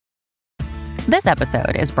This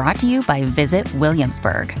episode is brought to you by Visit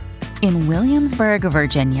Williamsburg. In Williamsburg,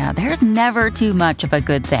 Virginia, there's never too much of a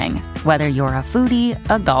good thing. Whether you're a foodie,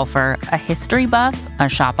 a golfer, a history buff, a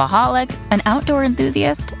shopaholic, an outdoor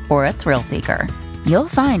enthusiast, or a thrill seeker, you'll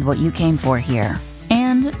find what you came for here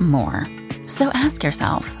and more. So ask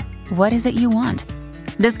yourself, what is it you want?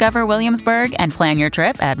 Discover Williamsburg and plan your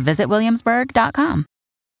trip at visitwilliamsburg.com.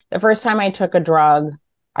 The first time I took a drug,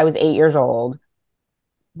 I was 8 years old.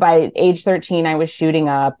 By age 13, I was shooting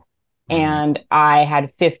up. And I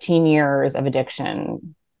had 15 years of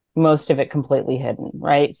addiction, most of it completely hidden,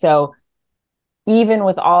 right? So even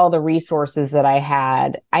with all the resources that I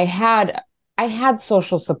had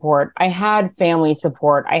social support, I had family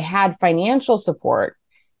support, I had financial support.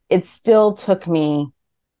 It still took me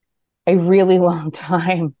a really long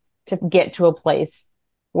time to get to a place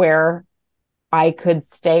where I could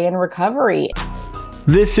stay in recovery.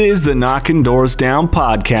 This is the Knocking Doors Down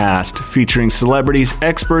podcast, featuring celebrities,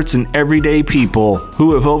 experts, and everyday people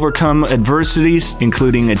who have overcome adversities,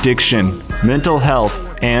 including addiction, mental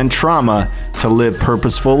health, and trauma, to live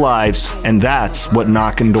purposeful lives. And that's what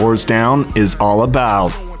Knocking Doors Down is all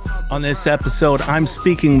about. On this episode, I'm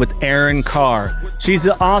speaking with Erin Carr. She's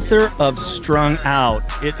the author of Strung Out.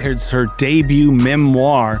 It is her debut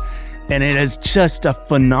memoir, and it is just a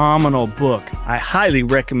phenomenal book. I highly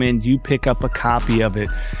recommend you pick up a copy of it.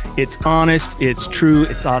 It's honest, it's true,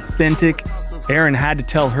 it's authentic. Erin had to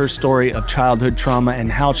tell her story of childhood trauma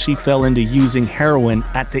and how she fell into using heroin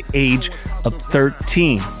at the age of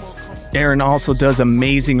 13. Erin also does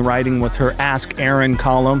amazing writing with her Ask Erin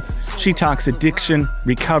column. She talks addiction,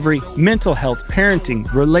 recovery, mental health,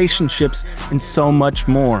 parenting, relationships, and so much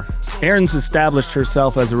more. Erin's established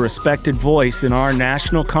herself as a respected voice in our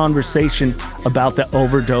national conversation about the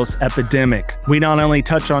overdose epidemic. We not only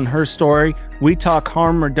touch on her story, we talk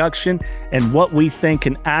harm reduction and what we think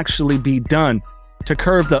can actually be done to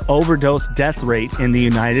curb the overdose death rate in the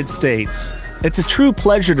United States. It's a true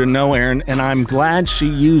pleasure to know Erin, and I'm glad she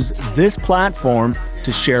used this platform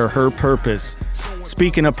to share her purpose.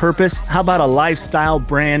 Speaking of purpose, how about a lifestyle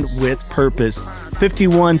brand with purpose?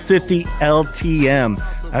 5150 LTM.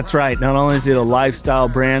 That's right. Not only is it a lifestyle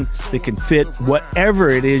brand that can fit whatever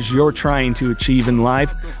it is you're trying to achieve in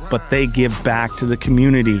life, but they give back to the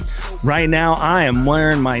community. Right now, I am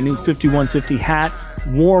wearing my new 5150 hat,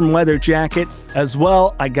 warm weather jacket. As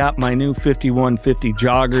well, I got my new 5150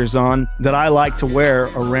 joggers on that I like to wear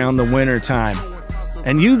around the winter time.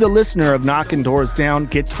 And you, the listener of Knocking Doors Down,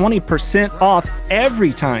 get 20% off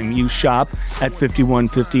every time you shop at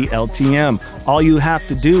 5150 LTM. All you have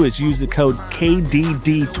to do is use the code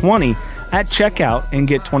KDD20 at checkout and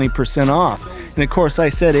get 20% off. And of course, I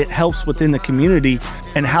said it helps within the community.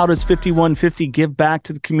 And how does 5150 give back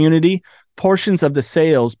to the community? Portions of the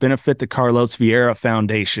sales benefit the Carlos Vieira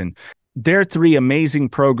Foundation. Their three amazing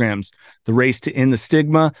programs, the Race to End the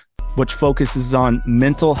Stigma, which focuses on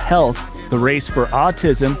mental health, the Race for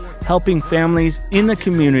Autism, helping families in the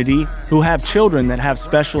community who have children that have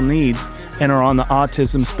special needs and are on the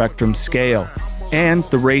autism spectrum scale, and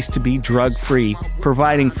the Race to Be Drug-Free,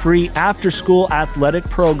 providing free after-school athletic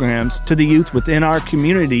programs to the youth within our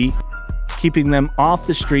community, keeping them off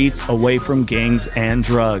the streets, away from gangs and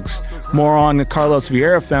drugs. More on the Carlos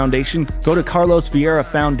Vieira Foundation, go to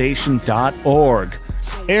carlosvierafoundation.org.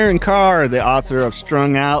 Erin Carr, the author of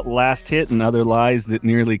Strung Out, Last Hit, and Other Lies That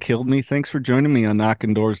Nearly Killed Me. Thanks for joining me on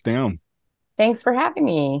Knocking Doors Down. Thanks for having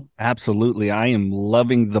me. Absolutely. I am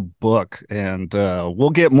loving the book, and we'll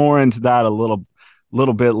get more into that a little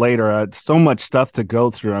bit later. So much stuff to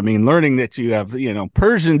go through. I mean, learning that you have,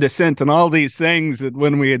 Persian descent and all these things that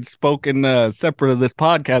when we had spoken separate of this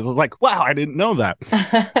podcast, I was like, wow, I didn't know that.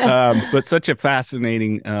 But such a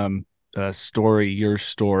fascinating story, your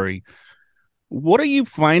story. What are you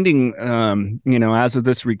finding, as of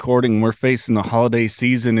this recording, we're facing the holiday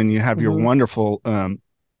season and you have your wonderful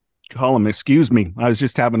column, excuse me. I was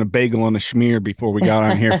just having a bagel and a schmear before we got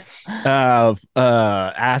on here.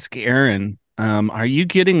 Ask Erin. Are you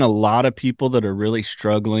getting a lot of people that are really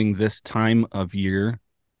struggling this time of year?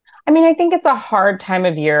 I mean, I think it's a hard time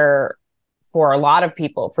of year for a lot of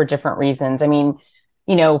people for different reasons. I mean,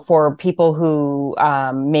 for people who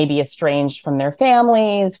may be estranged from their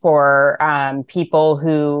families, for people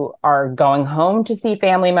who are going home to see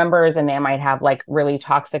family members and they might have like really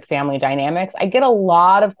toxic family dynamics. I get a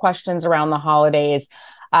lot of questions around the holidays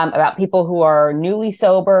about people who are newly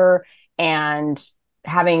sober and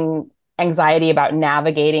having anxiety about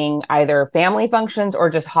navigating either family functions or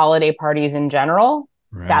just holiday parties in general.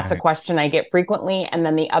 Right. That's a question I get frequently. And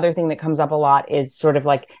then the other thing that comes up a lot is sort of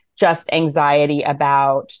like just anxiety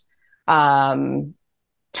about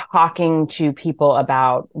talking to people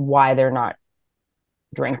about why they're not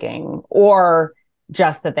drinking, or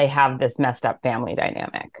just that they have this messed up family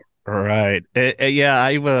dynamic. Right.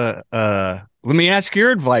 Yeah. Let me ask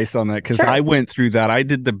your advice on that, because Sure. I went through that. I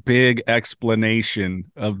did the big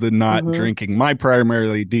explanation of the not drinking. My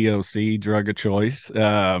primarily DOC, drug of choice.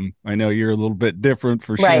 I know you're a little bit different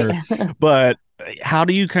for Right. sure, but how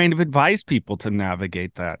do you kind of advise people to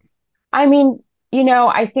navigate that? I mean,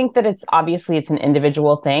 I think that it's an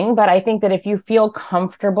individual thing, but I think that if you feel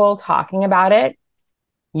comfortable talking about it,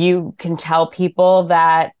 you can tell people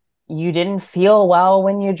that you didn't feel well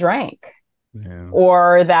when you drank. Yeah.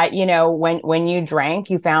 Or that, when you drank,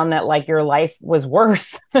 you found that like your life was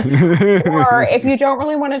worse. Or if you don't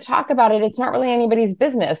really want to talk about it, it's not really anybody's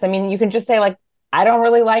business. I mean, you can just say like, I don't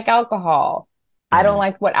really like alcohol. I don't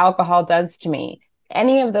like what alcohol does to me.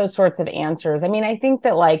 Any of those sorts of answers. I mean, I think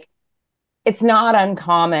that like, it's not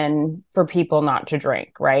uncommon for people not to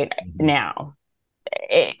drink right now.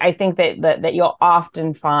 I think that you'll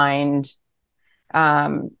often find,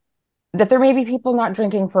 that there may be people not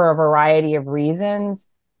drinking for a variety of reasons.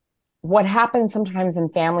 What happens sometimes in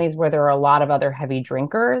families where there are a lot of other heavy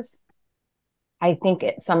drinkers, I think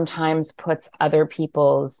it sometimes puts other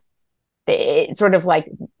it sort of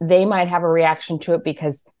like they might have a reaction to it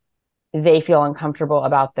because they feel uncomfortable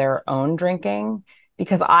about their own drinking.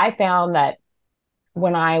 Because I found that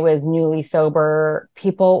when I was newly sober,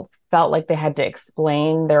 people felt like they had to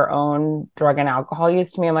explain their own drug and alcohol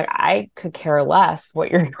use to me. I'm like, I could care less what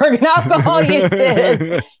your drug and alcohol use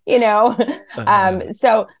is,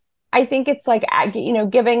 So I think it's like,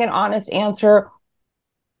 giving an honest answer.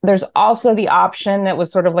 There's also the option that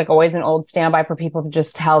was sort of like always an old standby for people to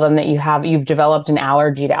just tell them that you've developed an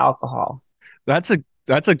allergy to alcohol. That's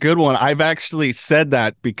a good one. I've actually said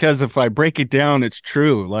that because if I break it down, it's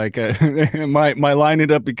true. Like my line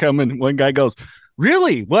ended up becoming, one guy goes,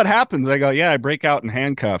 "Really? What happens?" I go, "Yeah, I break out in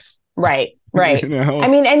handcuffs." Right. I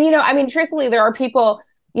mean, truthfully, there are people,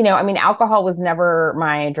 alcohol was never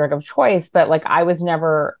my drug of choice, but like I was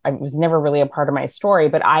never really a part of my story,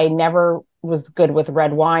 but I never was good with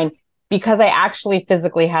red wine because I actually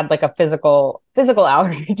physically had like a physical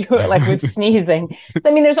allergy to it, like with sneezing. So,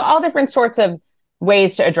 I mean, there's all different sorts of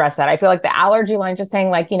ways to address that. I feel like the allergy line, just saying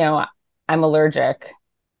like, I'm allergic.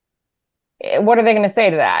 What are they going to say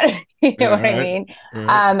to that? You know what I mean?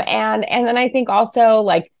 Right. And then I think also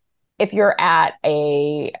like if you're at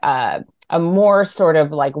a more sort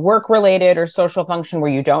of like work related or social function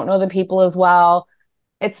where you don't know the people as well,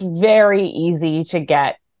 it's very easy to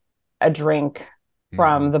get a drink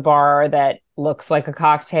from the bar that looks like a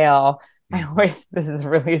cocktail. This is a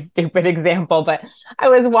really stupid example, but I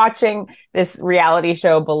was watching this reality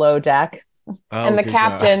show Below Deck, and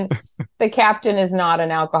the captain is not an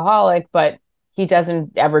alcoholic, but he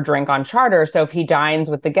doesn't ever drink on charter. So if he dines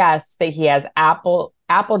with the guests, that he has apple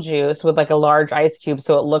juice with like a large ice cube,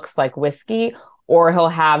 so it looks like whiskey, or he'll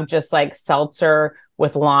have just like seltzer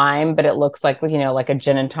with lime, but it looks like, like a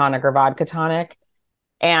gin and tonic or vodka tonic.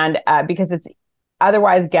 And because it's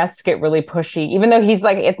otherwise guests get really pushy, even though he's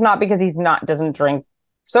like, it's not because doesn't drink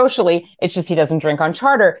socially, it's just he doesn't drink on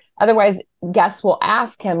charter. Otherwise guests will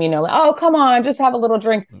ask him, like, oh, come on, just have a little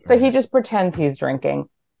drink. So he just pretends he's drinking.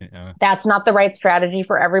 Yeah. That's not the right strategy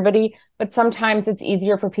for everybody, but sometimes it's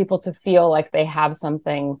easier for people to feel like they have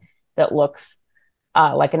something that looks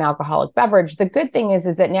like an alcoholic beverage. The good thing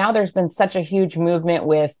is that now there's been such a huge movement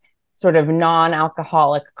with sort of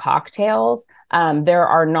non-alcoholic cocktails. There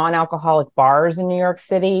are non-alcoholic bars in New York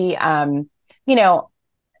City.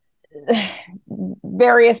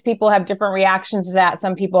 Various people have different reactions to that.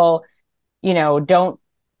 Some people,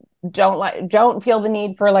 don't feel the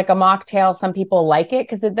need for like a mocktail. Some people like it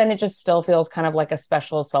because then it just still feels kind of like a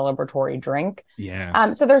special celebratory drink.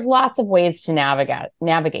 Yeah. So there's lots of ways to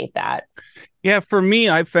navigate that. Yeah, for me,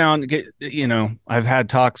 I found, I've had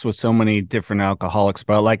talks with so many different alcoholics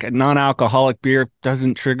about like a non-alcoholic beer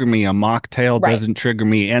doesn't trigger me. A mocktail doesn't trigger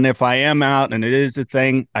me. And if I am out and it is a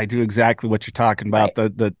thing, I do exactly what you're talking about.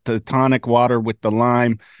 Right. The tonic water with the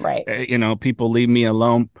lime, right? People leave me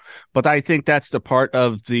alone. But I think that's the part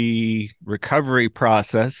of the recovery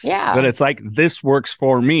process. Yeah. That it's like, this works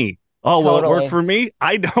for me. Oh, totally. Will it work for me?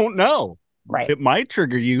 I don't know. Right. It might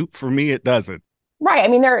trigger you. For me, it doesn't. Right. I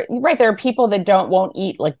mean, there are people that won't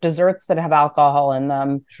eat like desserts that have alcohol in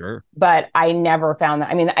them. Sure. But I never found that.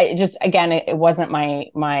 I mean, it wasn't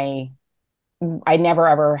I never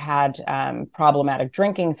ever had problematic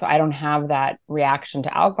drinking. So I don't have that reaction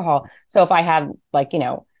to alcohol. So if I have like,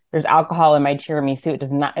 there's alcohol in my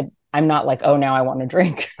tiramisu, I'm not like, oh, now I want to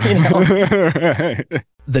drink, Right.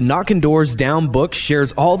 The Knockin' Doors Down book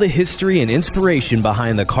shares all the history and inspiration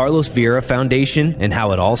behind the Carlos Vieira Foundation and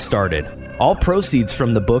how it all started. All proceeds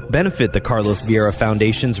from the book benefit the Carlos Vieira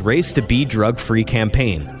Foundation's Race to Be Drug-Free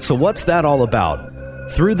campaign. So what's that all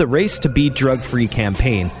about? Through the Race to Be Drug-Free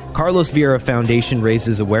campaign, Carlos Vieira Foundation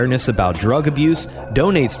raises awareness about drug abuse,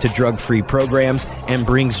 donates to drug-free programs, and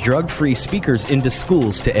brings drug-free speakers into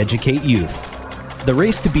schools to educate youth. The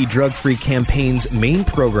Race to Be Drug-Free campaign's main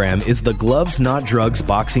program is the Gloves Not Drugs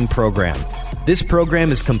boxing program. This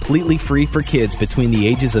program is completely free for kids between the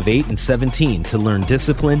ages of 8 and 17 to learn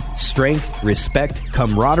discipline, strength, respect,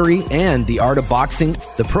 camaraderie, and the art of boxing.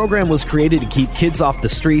 The program was created to keep kids off the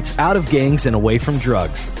streets, out of gangs, and away from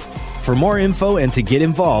drugs. For more info and to get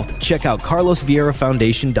involved, check out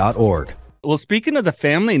carlosvierafoundation.org. Well, speaking of the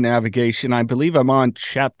family navigation, I believe I'm on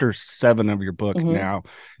chapter 7 of your book now.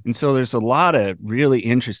 And so there's a lot of really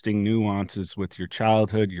interesting nuances with your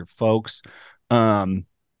childhood, your folks. The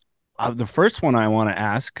first one I want to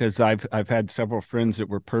ask, because I've had several friends that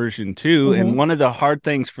were Persian too. And one of the hard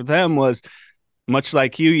things for them was, much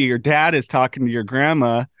like you, your dad is talking to your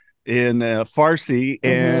grandma in Farsi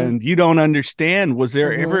and you don't understand. Was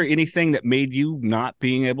there ever anything that made you not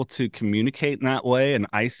being able to communicate in that way, in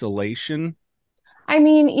isolation? I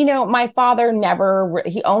mean, you know, my father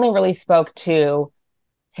he only really spoke to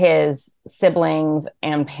his siblings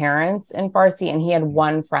and parents in Farsi, and he had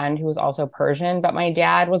one friend who was also Persian. But my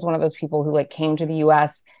dad was one of those people who came to the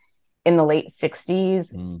US in the late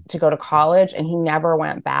 60s to go to college, and he never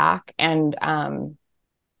went back, and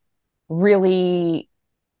really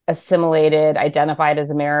assimilated, identified as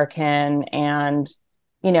American. And,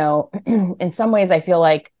 you know, in some ways I feel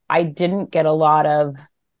like I didn't get a lot of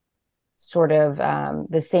sort of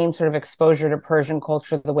the same sort of exposure to Persian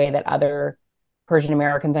culture the way that other Persian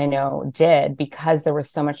Americans I know did, because there was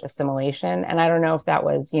so much assimilation. And I don't know if that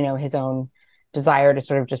was, you know, his own desire to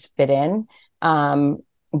sort of just fit in.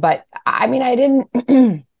 But I mean, I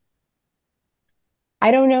didn't,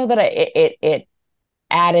 I don't know that it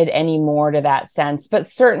added any more to that sense, but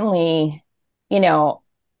certainly, you know,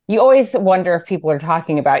 you always wonder if people are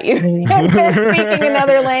talking about you speaking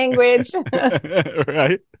another language.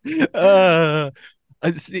 Right.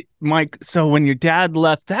 Mike, so when your dad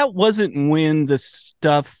left, that wasn't when the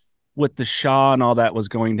stuff with the Shah and all that was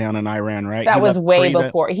going down in Iran, right? That was way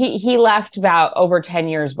before. He left about over 10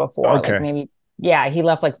 years before. Okay. Like maybe, yeah, he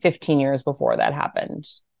left like 15 years before that happened.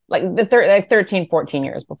 Like 13, 14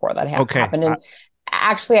 years before that happened. And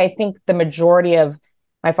actually, I think the majority of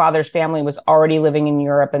my father's family was already living in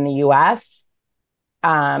Europe and the US.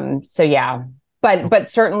 So yeah, but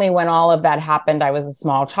certainly when all of that happened, I was a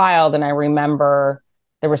small child, and I remember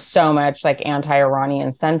there was so much like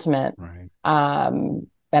anti-Iranian sentiment. Right. And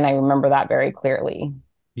I remember that very clearly.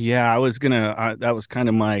 Yeah, I was that was kind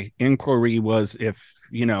of my inquiry, was if,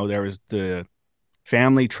 you know, there was the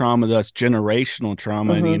family trauma, thus generational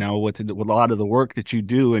trauma, and, you know, with a lot of the work that you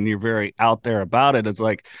do, and you're very out there about it, it's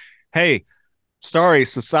like, hey, sorry,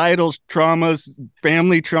 societal traumas,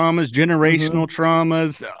 family traumas, generational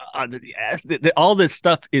traumas, all this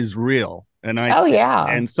stuff is real. And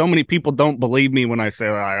and so many people don't believe me when I say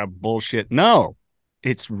bullshit. No,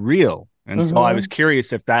 it's real. And so I was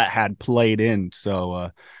curious if that had played in. So,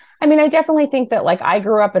 I mean, I definitely think that, like, I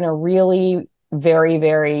grew up in a really very,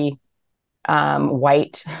 very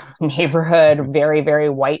white neighborhood, very, very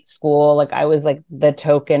white school. Like, I was like the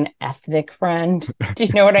token ethnic friend. Do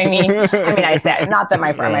you know what I mean? I mean, I said, not that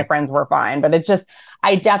my friends were fine, but it's just,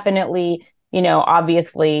 I definitely, you know,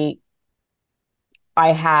 obviously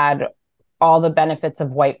I had all the benefits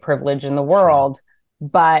of white privilege in the world,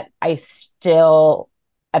 but I still,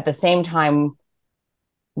 at the same time,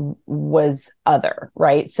 was other,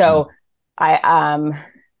 right? So I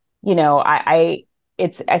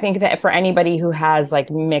think that for anybody who has like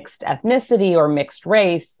mixed ethnicity or mixed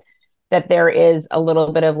race, that there is a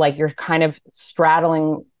little bit of like, you're kind of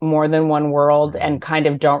straddling more than one world and kind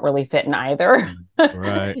of don't really fit in either,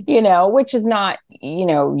 right. You know, which is not, you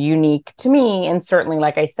know, unique to me. And certainly,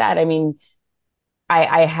 like I said, I mean,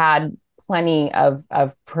 I had plenty of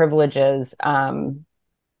privileges, but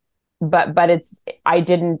I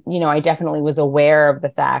definitely was aware of the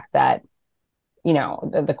fact that, you know,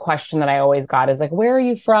 the question that I always got is like, where are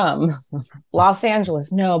you from? Los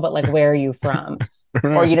Angeles. No, but like, where are you from?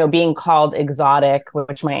 Or, you know, being called exotic,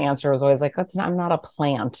 which my answer was always like, I'm not a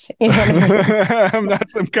plant. You know what I mean? I'm not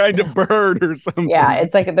some kind of bird or something. Yeah.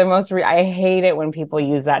 It's like the most, I hate it when people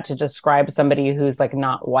use that to describe somebody who's like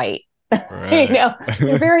not white. Right. You know,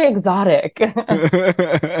 you're very exotic.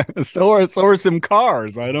 so are some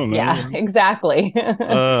cars. I don't know. Yeah, exactly.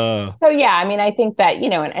 So yeah, I mean, I think that, you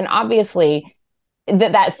know, and obviously,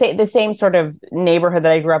 the same sort of neighborhood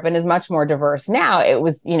that I grew up in is much more diverse now. It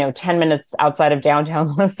was, 10 minutes outside of downtown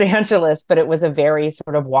Los Angeles, but it was a very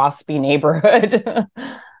sort of waspy neighborhood.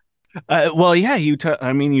 Well, yeah, you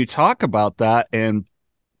talk about that, and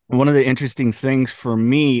one of the interesting things for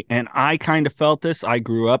me, and I kind of felt this, I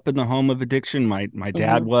grew up in the home of addiction. My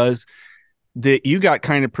dad was, that you got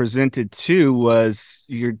kind of presented to was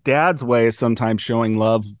your dad's way of sometimes showing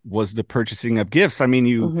love was the purchasing of gifts. I mean,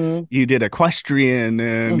 you did equestrian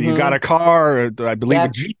and you got a car, I believe a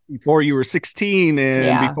Jeep before you were 16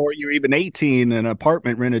 and before you were even 18, an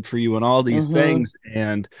apartment rented for you and all these things.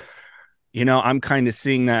 And, I'm kind of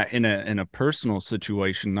seeing that in a personal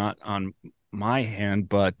situation, not on my hand,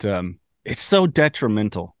 but it's so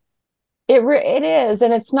detrimental. It is.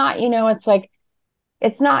 And it's not, it's like,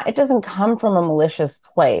 it doesn't come from a malicious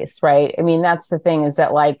place, right? I mean, that's the thing, is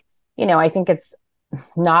that, like, I think it's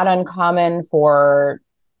not uncommon for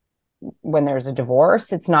when there's a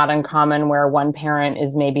divorce. It's not uncommon where one parent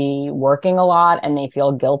is maybe working a lot and they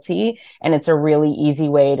feel guilty. And it's a really easy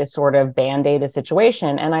way to sort of band-aid a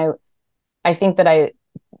situation. And I think that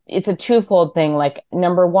it's a twofold thing. Like,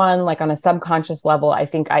 number one, like on a subconscious level, I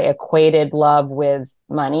think I equated love with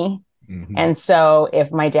money. And so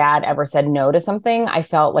if my dad ever said no to something, I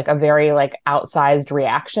felt like a very like outsized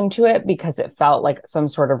reaction to it, because it felt like some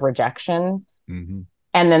sort of rejection. And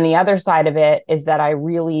then the other side of it is that I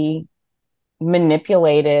really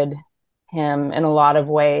manipulated him in a lot of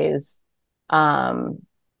ways to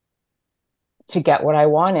get what I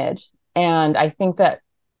wanted. And I think that,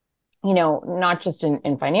 not just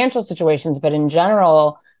in financial situations, but in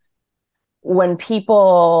general, when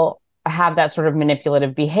people have that sort of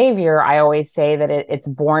manipulative behavior, I always say that it's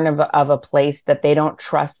born of a place that they don't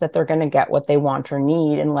trust that they're going to get what they want or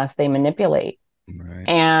need unless they manipulate. Right.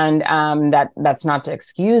 And that's not to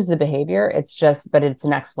excuse the behavior. It's just, but it's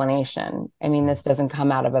an explanation. I mean, this doesn't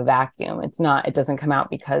come out of a vacuum. It doesn't come out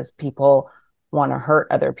because people want to hurt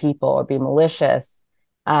other people or be malicious.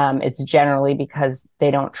 It's generally because they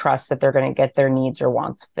don't trust that they're going to get their needs or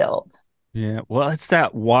wants filled. Yeah. Well, it's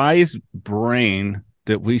that wise brain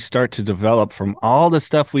that we start to develop from all the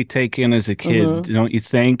stuff we take in as a kid, don't you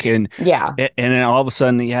think? And then all of a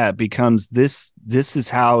sudden, it becomes this is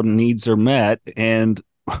how needs are met. And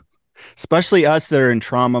especially us that are in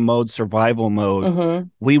trauma mode, survival mode,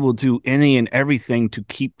 we will do any and everything to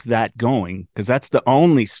keep that going, because that's the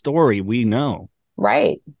only story we know.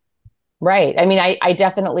 Right. I mean, I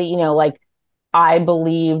definitely, like, I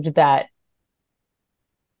believed that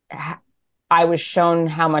I was shown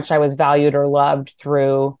how much I was valued or loved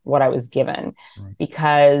through what I was given,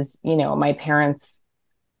 because, my parents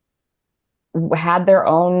had their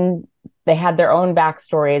own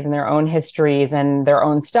backstories and their own histories and their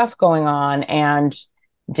own stuff going on, and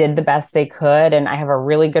did the best they could. And I have a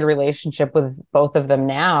really good relationship with both of them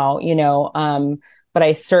now, but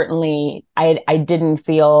I certainly, I didn't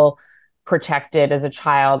feel protected as a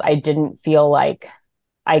child. I didn't feel like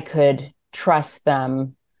I could trust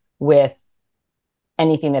them with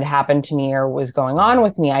anything that happened to me or was going on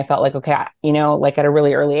with me. I felt like, okay, like at a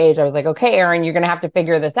really early age, I was like, okay, Erin, you're going to have to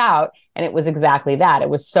figure this out. And it was exactly that. It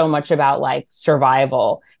was so much about like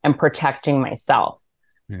survival and protecting myself.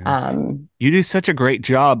 Yeah. You do such a great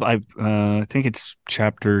job. I think it's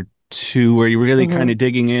chapter 2 where you're really kind of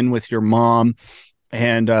digging in with your mom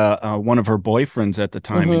and one of her boyfriends at the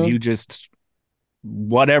time. And you just,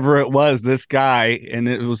 whatever it was, this guy, and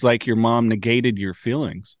it was like your mom negated your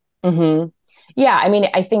feelings. Yeah. I mean,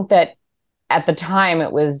 I think that at the time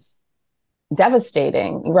it was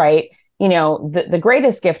devastating, right? The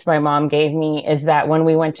greatest gift my mom gave me is that when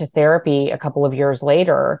we went to therapy a couple of years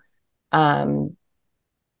later,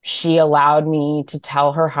 she allowed me to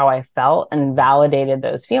tell her how I felt and validated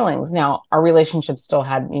those feelings. Now, our relationship still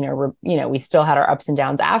had, we still had our ups and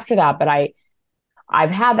downs after that, but I've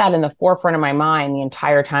had that in the forefront of my mind the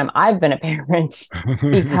entire time I've been a parent,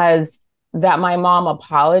 because that my mom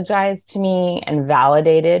apologized to me and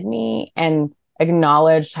validated me and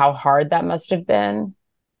acknowledged how hard that must have been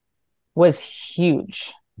was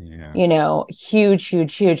huge. Huge.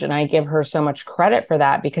 And I give her so much credit for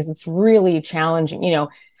that, because it's really challenging,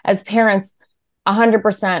 as parents,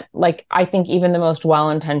 100%, like, I think even the most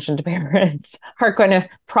well-intentioned parents are going to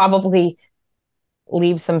probably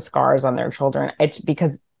leave some scars on their children.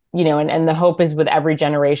 Because and the hope is with every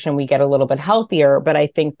generation we get a little bit healthier. But I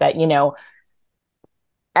think that,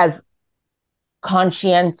 as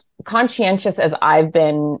conscientious as I've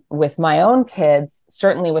been with my own kids,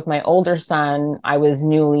 certainly with my older son, I was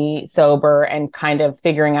newly sober and kind of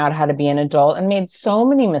figuring out how to be an adult and made so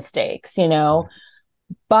many mistakes,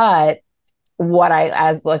 but what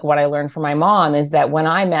I learned from my mom is that when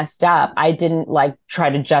I messed up, I didn't like try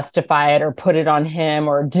to justify it or put it on him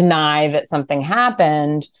or deny that something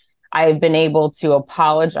happened. I've been able to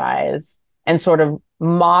apologize and sort of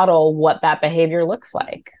model what that behavior looks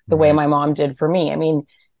like the way my mom did for me. I mean,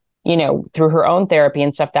 you know, through her own therapy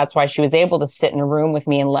and stuff, that's why she was able to sit in a room with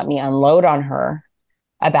me and let me unload on her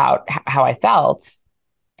about how I felt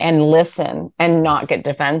and listen and not get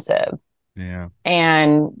defensive. Yeah.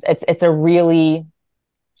 And it's a really,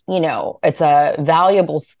 you know, it's a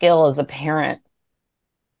valuable skill as a parent.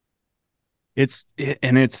 It's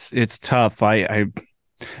tough. I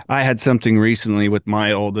had something recently with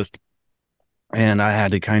my oldest, and I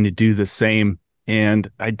had to kind of do the same. And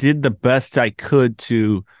I did the best I could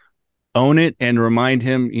to own it and remind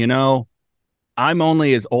him, you know, I'm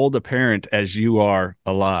only as old a parent as you are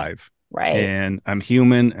alive. Right. And I'm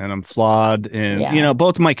human and I'm flawed. And, you know,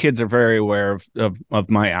 both of my kids are very aware of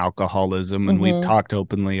my alcoholism, and we've talked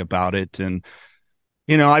openly about it. And,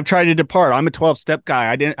 you know, I've tried to depart. I'm a 12-step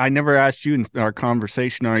guy. I never asked you in our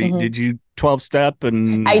conversation. Did you 12-step?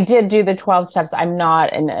 And I did do the 12 steps. I'm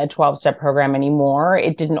not in a 12-step program anymore.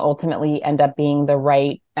 It didn't ultimately end up being the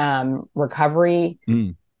right recovery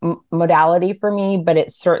modality for me, but it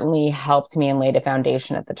certainly helped me and laid a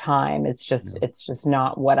foundation at the time. It's just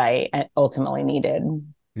not what I ultimately needed.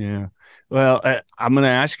 Yeah. Well, I'm going to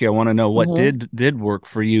ask you, I want to know what did work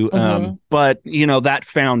for you. But, you know, that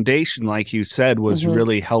foundation, like you said, was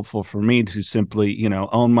really helpful for me to simply, you know,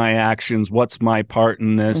 own my actions. What's my part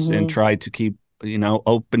in this? And try to keep, you know,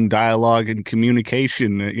 open dialogue and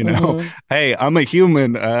communication. You know, hey, I'm a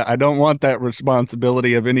human. I don't want that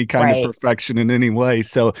responsibility of any kind of perfection in any way.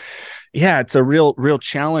 So, yeah, it's a real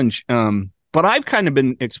challenge. But I've kind of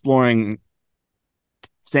been exploring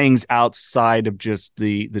things outside of just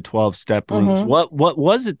the 12-step rooms. What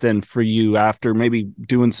was it then for you after maybe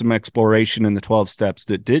doing some exploration in the 12 steps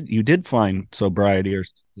that you did find sobriety? Or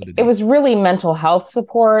it was really mental health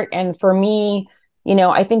support. And for me, you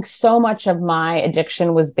know, I think so much of my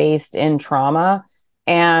addiction was based in trauma.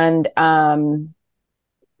 And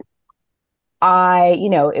you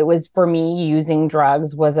know, it was for me, using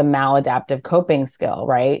drugs was a maladaptive coping skill,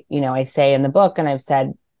 right? You know, I say in the book, and I've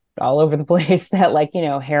said all over the place, that, like, you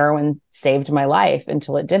know, heroin saved my life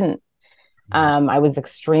until it didn't. I was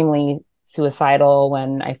extremely suicidal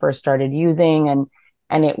when I first started using,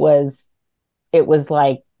 and it was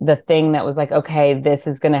like the thing that was like, okay, this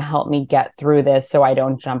is going to help me get through this so I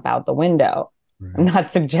don't jump out the window. I'm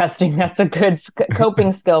not suggesting that's a good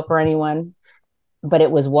coping skill for anyone, but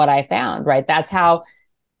it was what I found, right? That's how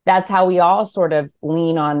we all sort of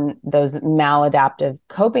lean on those maladaptive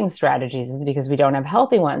coping strategies, is because we don't have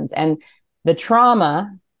healthy ones. And the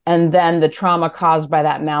trauma, and then the trauma caused by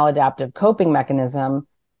that maladaptive coping mechanism,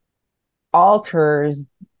 alters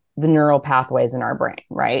the neural pathways in our brain,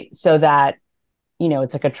 right? So that, you know,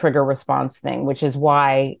 it's like a trigger response thing, which is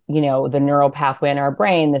why, you know, the neural pathway in our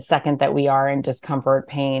brain, the second that we are in discomfort,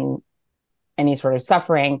 pain, any sort of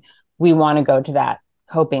suffering, we want to go to that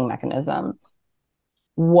coping mechanism.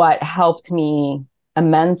 What helped me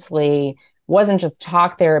immensely wasn't just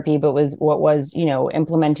talk therapy, but was, you know,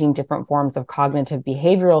 implementing different forms of cognitive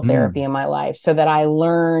behavioral therapy in my life, so that I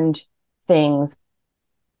learned things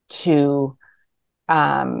to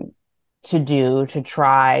do, to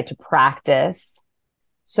try, to practice,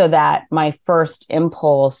 so that my first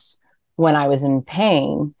impulse when I was in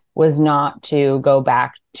pain was not to go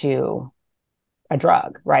back to a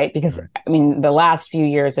drug, right? Because I mean, the last few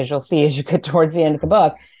years, as you'll see, as you get towards the end of the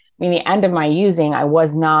book, I mean, the end of my using, I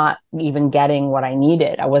was not even getting what I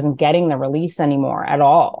needed. I wasn't getting the release anymore at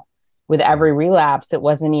all. With every relapse, it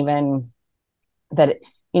wasn't even that,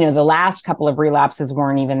 you know, the last couple of relapses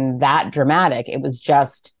weren't even that dramatic. It was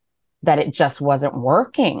just that it just wasn't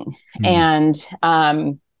working. And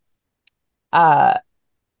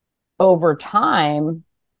over time,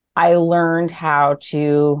 I learned how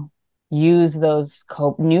to use those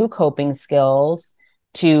new coping skills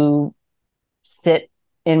to stay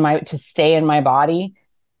in my body,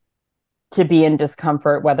 to be in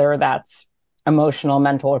discomfort, whether that's emotional,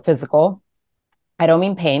 mental, or physical. I don't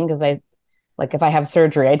mean pain, because if I have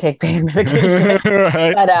surgery, I take pain medication.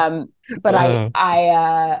 But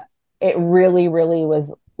it really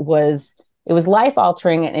was it was life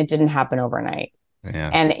altering, and it didn't happen overnight. Yeah.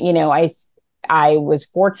 And, you know, I was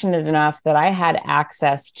fortunate enough that I had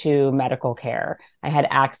access to medical care. I had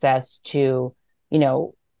access to, you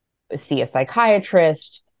know, see a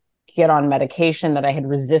psychiatrist, get on medication that I had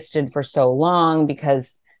resisted for so long,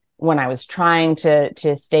 because when I was trying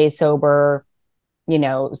to stay sober, you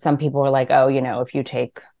know, some people were like, oh, you know, if you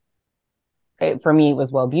take, for me, it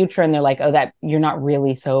was Wellbutrin. They're like, oh, that you're not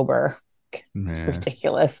really sober. Like, Yeah. it's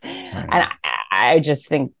ridiculous. Right. And I just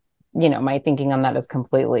think, my thinking on that is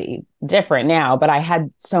completely different now. But I had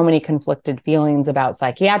so many conflicted feelings about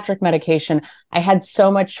psychiatric medication. I had so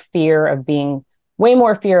much fear of way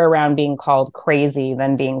more fear around being called crazy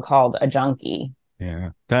than being called a junkie.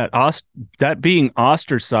 Yeah. That being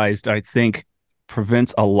ostracized, I think,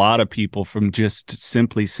 prevents a lot of people from just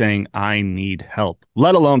simply saying, I need help,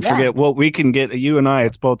 let alone forget what we can get. You and I,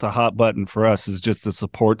 it's both a hot button for us is just a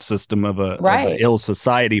support system of an ill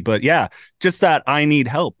society. But yeah, just that I need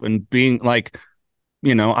help and being like,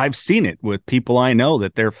 I've seen it with people I know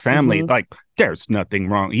that their family, like, there's nothing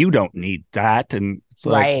wrong. You don't need that. And it's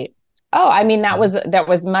like, right. Oh, I mean, that was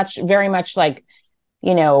very much like,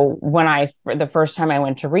 when the first time I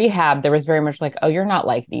went to rehab, there was very much like, oh, you're not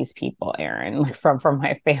like these people, Erin, like from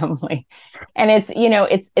my family. And it's,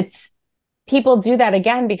 it's people do that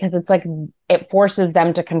again, because it's like, it forces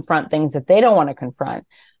them to confront things that they don't want to confront.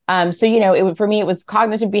 So, for me, it was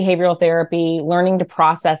cognitive behavioral therapy, learning to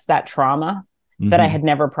process that trauma that I had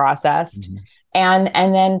never processed. And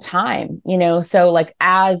then time, so like,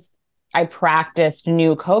 as I practiced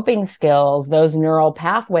new coping skills, those neural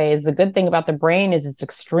pathways, the good thing about the brain is it's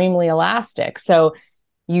extremely elastic. So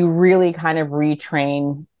you really kind of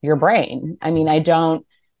retrain your brain. I mean, in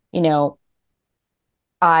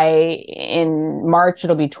March,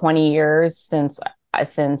 it'll be 20 years since I've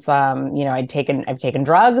taken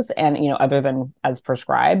drugs and, other than as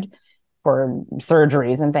prescribed for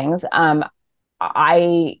surgeries and things.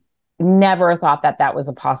 I never thought that was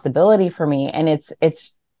a possibility for me. And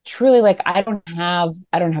it's truly like, I don't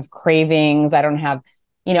have cravings. I don't have,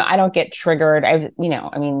 I don't get triggered. I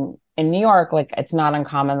mean, in New York, like, it's not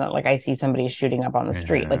uncommon that like I see somebody shooting up on the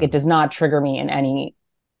street. Like, it does not trigger me in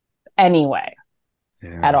any way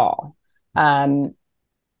at all.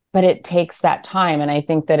 But it takes that time. And I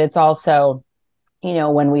think that it's also,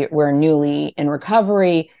 when we're newly in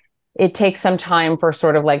recovery, it takes some time for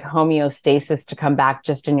sort of like homeostasis to come back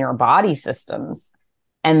just in your body systems.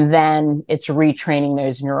 And then it's retraining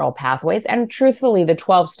those neural pathways. And truthfully, the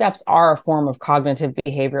 12 steps are a form of cognitive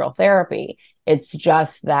behavioral therapy. It's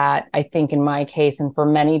just that I think in my case, and for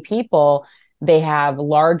many people, they have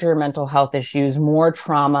larger mental health issues, more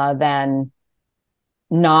trauma than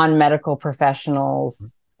non-medical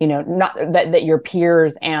professionals, not that your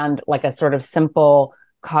peers and like a sort of simple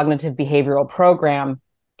cognitive behavioral program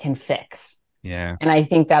can fix. Yeah. And I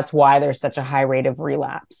think that's why there's such a high rate of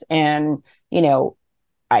relapse. And,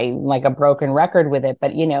 I'm like a broken record with it,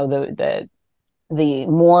 but the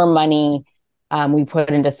more money we put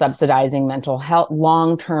into subsidizing mental health,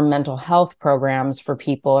 long-term mental health programs for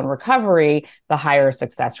people in recovery, the higher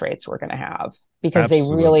success rates we're going to have, because they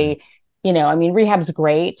really, I mean, rehab's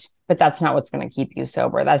great, but that's not what's going to keep you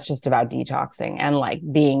sober. That's just about detoxing and like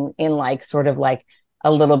being in like sort of like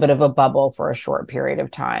a little bit of a bubble for a short period of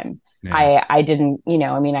time. Yeah. I didn't,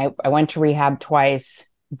 I went to rehab twice,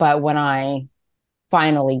 but when I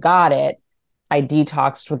finally got it, I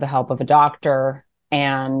detoxed with the help of a doctor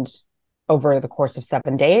and over the course of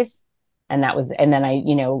 7 days. And then I,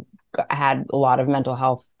 had a lot of mental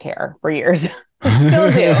health care for years. Still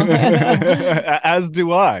do. As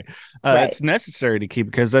do I. Right. It's necessary to keep,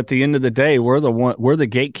 because at the end of the day, we're the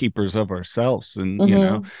gatekeepers of ourselves. And,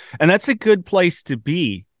 and that's a good place to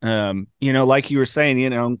be. Like you were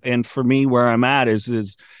saying, and for me, where I'm at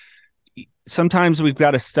is sometimes we've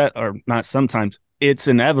got to step, or not sometimes, it's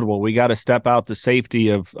inevitable. We got to step out the safety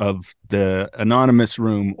of the anonymous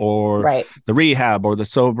room or the rehab or the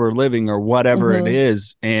sober living or whatever it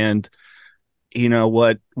is. And,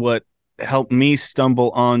 what helped me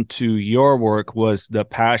stumble onto your work was the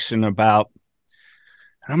passion about,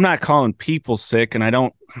 I'm not calling people sick, and I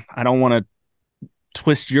don't want to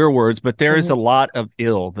twist your words, but there is a lot of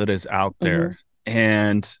ill that is out there.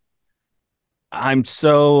 And I'm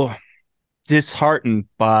so disheartened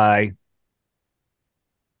by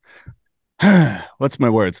what's my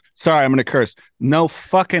words? Sorry, I'm going to curse. No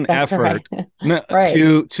fucking That's effort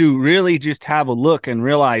to really just have a look and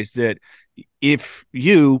realize that if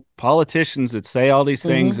you politicians that say all these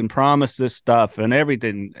things and promise this stuff and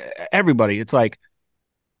everybody, it's like,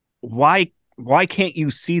 why can't you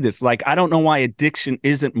see this? Like, I don't know why addiction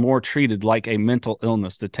isn't more treated like a mental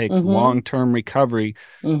illness that takes long-term recovery.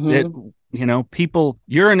 People,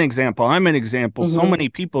 you're an example. I'm an example. So many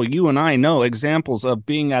people, you and I know examples of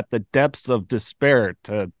being at the depths of despair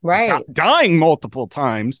to dying multiple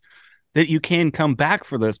times, that you can come back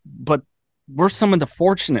for this, but we're some of the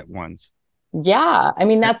fortunate ones. Yeah. I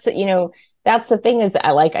mean, that's the thing is,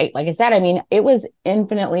 like I said, I mean, it was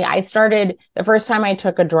infinitely, I started the first time I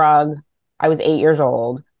took a drug, I was 8 years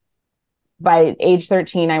old. By age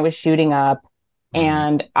 13, I was shooting up.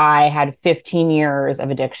 And I had 15 years of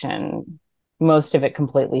addiction, most of it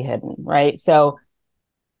completely hidden, right? So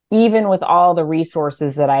even with all the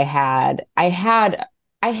resources that I had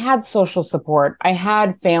social support, I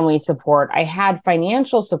had family support, I had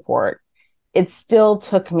financial support. It still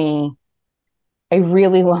took me a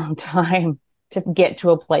really long time to get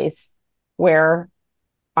to a place where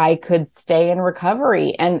I could stay in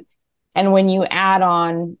recovery. And when you add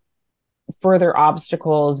on further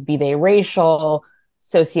obstacles, be they racial,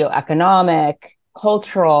 socioeconomic,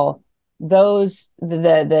 cultural,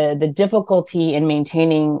 the difficulty in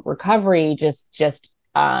maintaining recovery just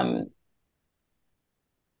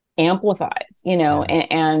amplifies,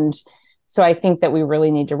 and so I think that we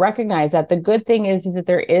really need to recognize that. The good thing is that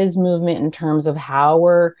there is movement in terms of how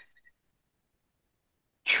we're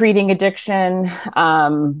treating addiction.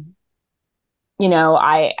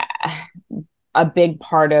 A big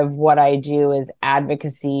part of what I do is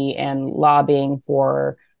advocacy and lobbying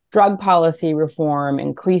for drug policy reform,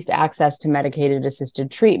 increased access to medicated assisted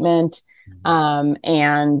treatment. And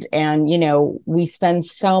we spend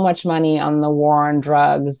so much money on the war on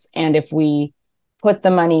drugs. And if we put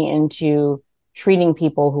the money into treating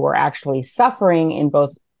people who are actually suffering in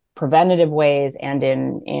both preventative ways and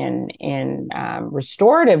in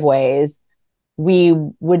restorative ways, we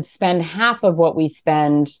would spend half of what we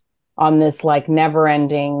spend on this like never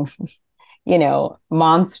ending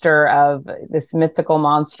monster of this mythical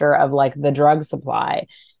monster of like the drug supply.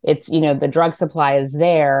 It's, the drug supply is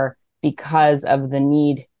there because of the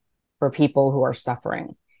need for people who are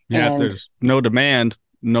suffering. Yeah. And if there's no demand,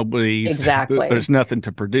 exactly. There's nothing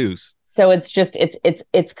to produce. So it's just,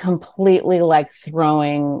 it's completely like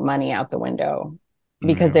throwing money out the window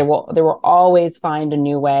because they will always find a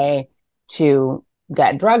new way to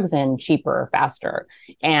get drugs in cheaper, faster.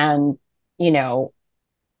 And,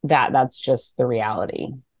 that's just the reality.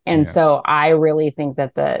 And so I really think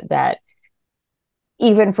that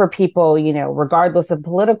even for people, regardless of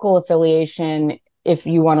political affiliation, if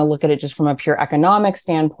you want to look at it just from a pure economic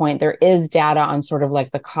standpoint, there is data on sort of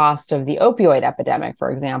like the cost of the opioid epidemic, for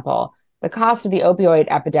example. The cost of the opioid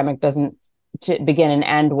epidemic doesn't begin and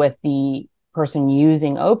end with the person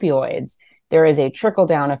using opioids. There is a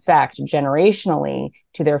trickle-down effect generationally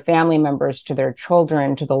to their family members, to their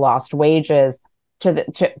children, to the lost wages,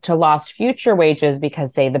 to lost future wages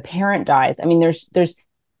because, say, the parent dies. I mean,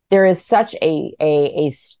 there is such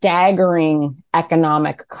a staggering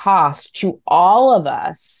economic cost to all of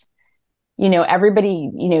us.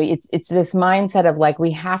 Everybody, it's this mindset of like,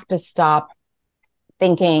 we have to stop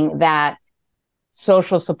thinking that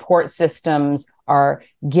social support systems are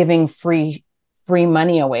giving free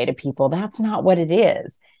money away to people. That's not what it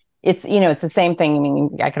is. It's, it's the same thing. I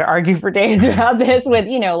mean, I could argue for days about this with,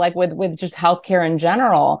 with just healthcare in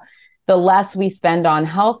general. The less we spend on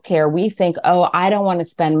healthcare, we think, oh, I don't want to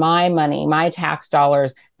spend my money, my tax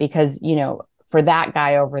dollars, because, for that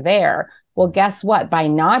guy over there. Well, guess what? By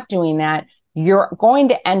not doing that, you're going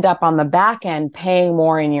to end up on the back end paying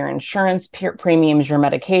more in your insurance premiums, your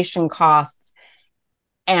medication costs,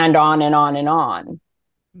 and on and on and on.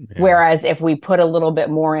 Yeah. Whereas if we put a little bit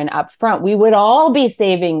more in up front, we would all be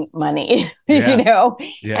saving money,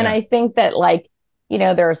 Yeah. And I think that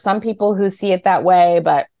there are some people who see it that way,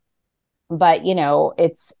 but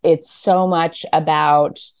it's so much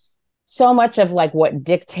of like what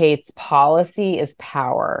dictates policy is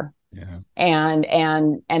power. Yeah.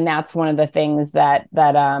 And that's one of the things that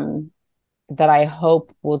I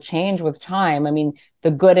hope will change with time. I mean, the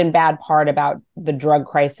good and bad part about the drug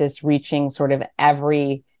crisis reaching sort of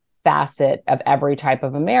every facet of every type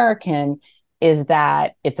of American is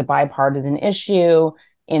that it's a bipartisan issue.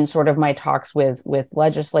 In sort of my talks with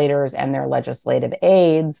legislators and their legislative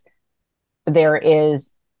aides, there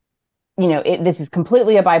is, this is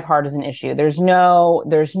completely a bipartisan issue. There's no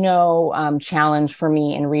challenge for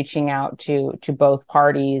me in reaching out to both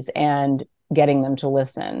parties and getting them to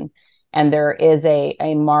listen. And there is a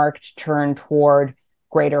marked turn toward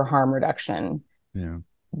greater harm reduction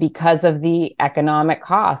because of the economic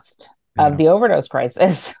cost of the overdose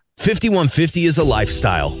crisis. 5150 is a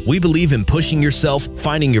lifestyle. We believe in pushing yourself,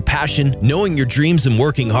 finding your passion, knowing your dreams and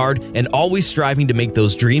working hard, and always striving to make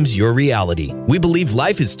those dreams your reality. We believe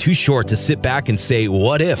life is too short to sit back and say,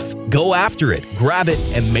 what if? Go after it, grab it,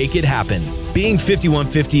 and make it happen. Being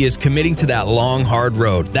 5150 is committing to that long, hard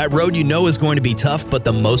road. That road is going to be tough, but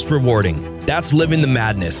the most rewarding. That's living the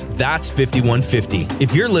madness. That's 5150.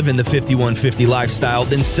 If you're living the 5150 lifestyle,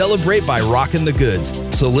 then celebrate by rocking the goods.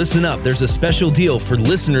 So listen up. There's a special deal for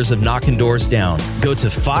listeners of Knocking Doors Down. Go to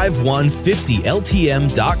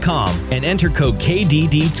 5150ltm.com and enter code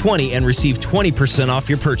KDD20 and receive 20% off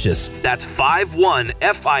your purchase. That's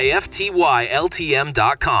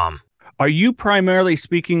 5150ltm.com. Are you primarily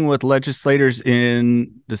speaking with legislators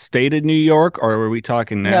in the state of New York, or are we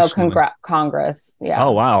talking nationally? No, Congress. Yeah.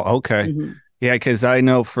 Oh, wow. Okay. Mm-hmm. Yeah, because I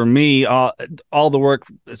know for me, all the work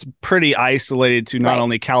is pretty isolated to not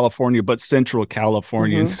only California, but Central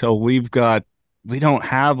California. Mm-hmm. And so we don't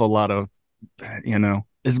have a lot of,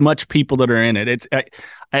 as much people that are in it. It's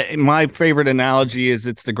my favorite analogy is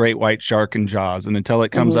it's the great white shark in Jaws. And until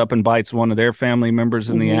it comes up and bites one of their family members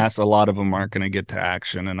in the ass, a lot of them aren't going to get to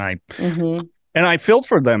action. And I feel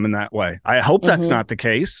for them in that way. I hope that's not the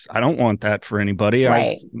case. I don't want that for anybody.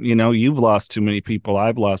 Right. You've lost too many people.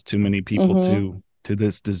 I've lost too many people to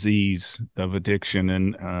this disease of addiction.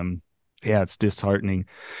 And it's disheartening.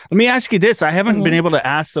 Let me ask you this. I haven't been able to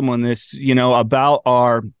ask someone this, about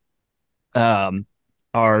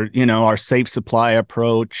our safe supply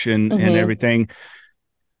approach and everything.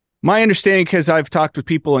 My understanding, because I've talked with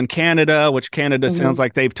people in Canada, which Canada sounds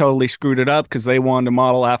like they've totally screwed it up because they wanted to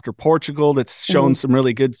model after Portugal that's shown some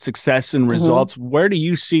really good success and results. Where do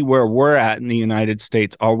you see where we're at in the United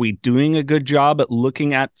States? Are we doing a good job at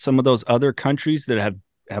looking at some of those other countries that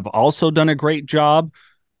have also done a great job?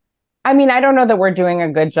 I mean, I don't know that we're doing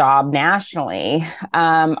a good job nationally.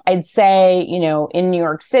 I'd say, in New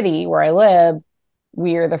York City, where I live,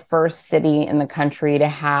 we are the first city in the country to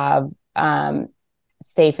have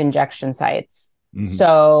safe injection sites.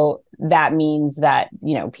 So that means that,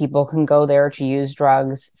 people can go there to use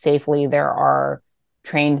drugs safely. There are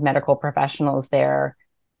trained medical professionals there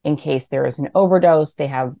in case there is an overdose. They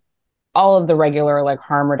have all of the regular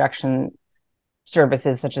harm reduction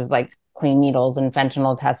services, such as clean needles and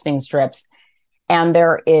fentanyl testing strips. And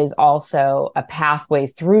there is also a pathway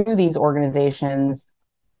through these organizations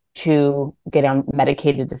to get on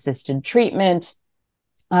medicated assisted treatment.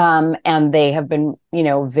 And they have been,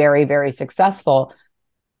 very, very successful.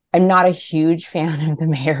 I'm not a huge fan of the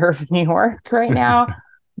mayor of New York right now,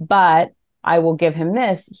 but I will give him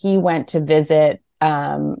this. He went to visit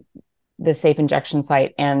the safe injection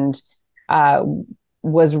site and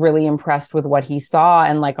was really impressed with what he saw.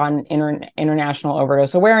 And on International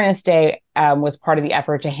Overdose Awareness Day was part of the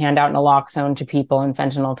effort to hand out naloxone to people and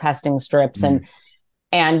fentanyl testing strips. And,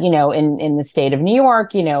 in the state of New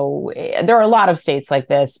York, there are a lot of states like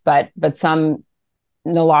this, but some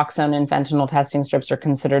naloxone and fentanyl testing strips are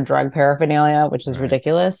considered drug paraphernalia, which is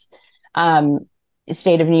ridiculous.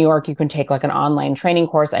 State of New York, you can take an online training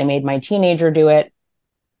course. I made my teenager do it.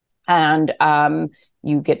 And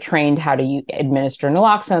you get trained how to administer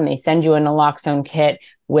naloxone. They send you a naloxone kit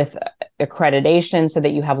with accreditation so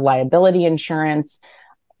that you have liability insurance.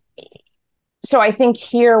 So I think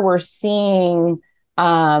here we're seeing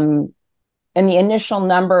and the initial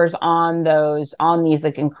numbers on these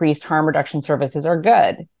increased harm reduction services are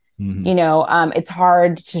good. It's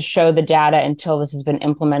hard to show the data until this has been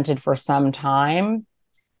implemented for some time.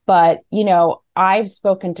 But, I've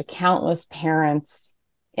spoken to countless parents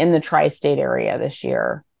in the tri-state area this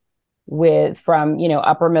year from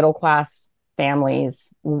upper middle class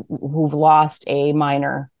families who've lost a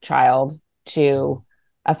minor child to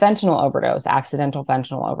a fentanyl overdose, accidental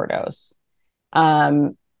fentanyl overdose.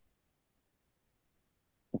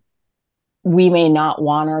 We may not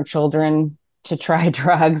want our children to try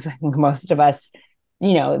drugs. I think most of us,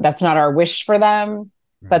 that's not our wish for them.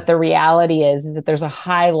 Right. But the reality is that there's a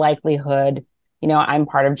high likelihood, I'm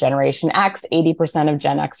part of Generation X, 80% of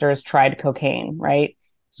Gen Xers tried cocaine, right?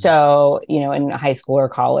 So, in high school or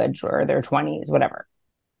college or their 20s, whatever.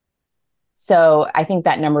 So I think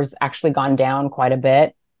that number's actually gone down quite a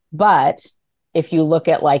bit. But if you look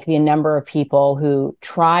at the number of people who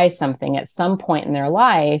try something at some point in their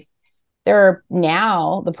life, the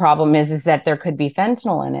problem is that there could be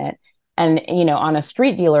fentanyl in it. And, on a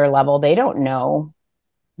street dealer level, they don't know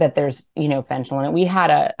that there's, fentanyl in it. We had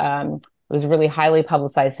it was a really highly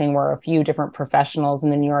publicized thing where a few different professionals in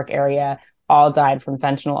the New York area all died from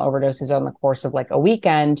fentanyl overdoses on the course of a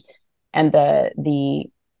weekend. And the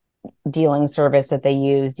dealing delivery service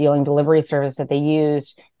that they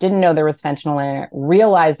used, didn't know there was fentanyl in it,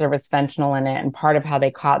 realized there was fentanyl in it. And part of how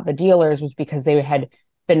they caught the dealers was because they had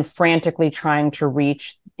been frantically trying to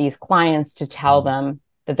reach these clients to tell them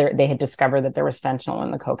that they had discovered that there was fentanyl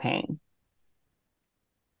in the cocaine.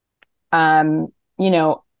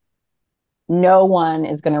 No one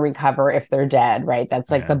is going to recover if they're dead, right? That's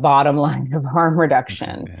the bottom line of harm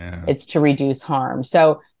reduction. Yeah. It's to reduce harm.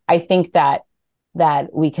 So I think that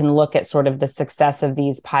we can look at sort of the success of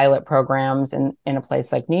these pilot programs in a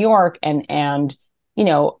place like New York, and you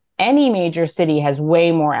know, any major city has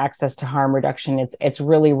way more access to harm reduction. It's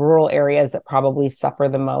really rural areas that probably suffer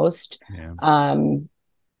the most. Yeah.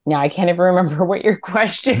 Now I can't even remember what your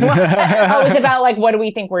question was. Oh, it was about like, what do we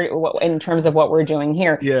think in terms of what we're doing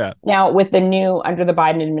here? Yeah. Now with under the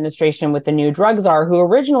Biden administration, with the new drug czar, who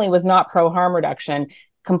originally was not pro harm reduction,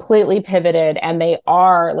 completely pivoted, and they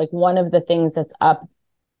are like, one of the things that's up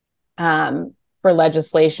for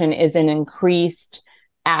legislation is an increased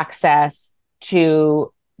access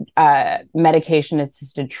to medication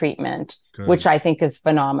assisted treatment. Good. Which I think is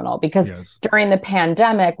phenomenal, because during the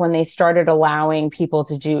pandemic, when they started allowing people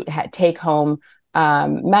to take home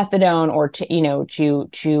methadone, or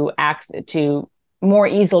to more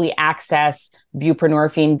easily access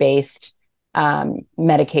buprenorphine based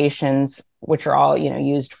medications, which are all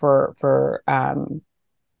used for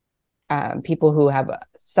people who have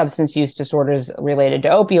substance use disorders related to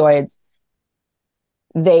opioids,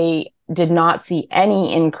 they did not see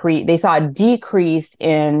any increase. They saw a decrease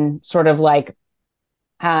in sort of like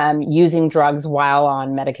using drugs while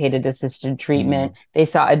on medicated assisted treatment. They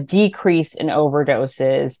saw a decrease in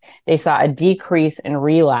overdoses. They saw a decrease in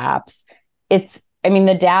relapse.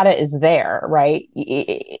 The data is there, right?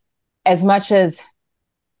 As much as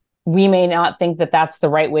we may not think that that's the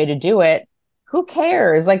right way to do it, who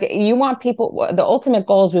cares? Like, you want people, the ultimate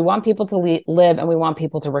goal is we want people to live, and we want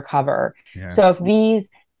people to recover. Yeah. So if these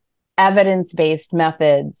evidence-based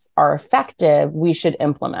methods are effective, we should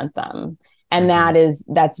implement them. And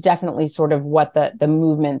that's definitely sort of what the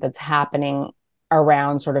movement that's happening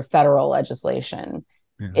around sort of federal legislation.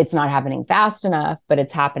 Yeah. It's not happening fast enough, but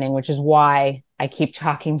it's happening, which is why I keep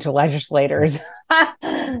talking to legislators.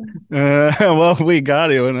 Well, we got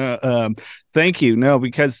to. And thank you. No,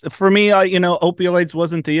 because for me, opioids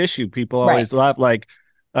wasn't the issue. People always laugh like,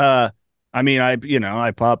 I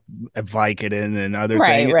pop Vicodin and other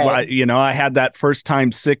things. Right. I had that first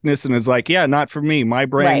time sickness, and it's like, yeah, not for me. My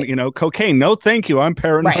brain, cocaine. No, thank you. I'm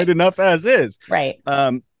paranoid enough as is. Right.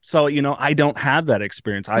 So, I don't have that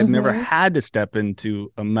experience. I've never had to step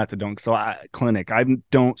into a methadone clinic. I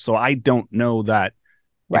don't know that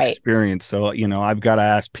experience. So, I've got to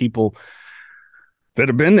ask people that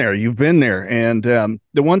have been there. You've been there. And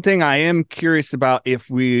the one thing I am curious about,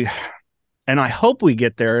 and I hope we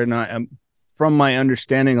get there, and from my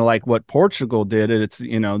understanding of like what Portugal did, it's,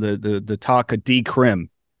 the talk of decrim.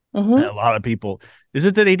 A lot of people, is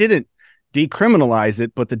it that they didn't decriminalize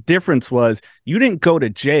it, but the difference was you didn't go to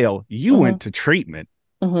jail, you went to treatment.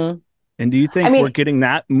 And do you think we're getting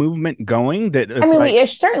that movement going? That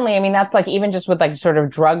certainly. That's like, even just with like sort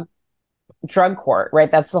of drug court, right?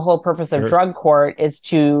 That's the whole purpose of drug court, is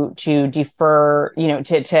to defer,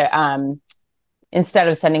 instead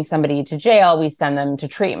of sending somebody to jail, we send them to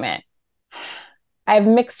treatment. I have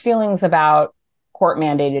mixed feelings about court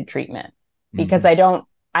mandated treatment, because I don't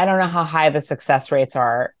know how high the success rates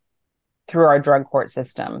are through our drug court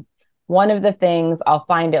system. One of the things, I'll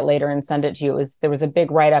find it later and send it to you, is there was a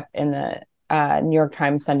big write-up in the New York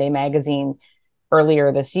Times Sunday magazine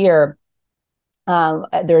earlier this year.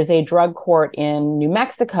 There's a drug court in New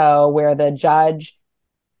Mexico where the judge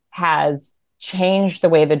has changed the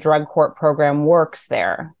way the drug court program works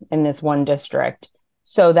there in this one district,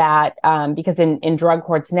 so that because in drug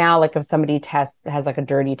courts now, like if somebody has like a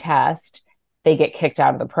dirty test, they get kicked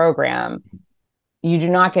out of the program. You do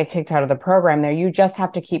not get kicked out of the program there. You just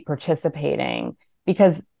have to keep participating,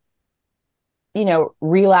 because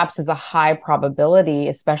relapse is a high probability,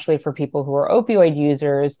 especially for people who are opioid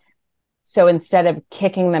users. So instead of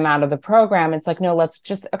kicking them out of the program, it's like, no, let's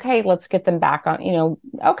get them back on,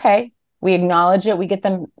 we acknowledge it.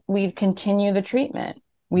 We continue the treatment.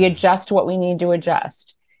 We adjust what we need to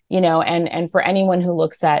adjust, and for anyone who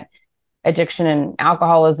looks at addiction and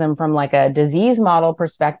alcoholism from like a disease model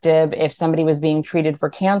perspective, if somebody was being treated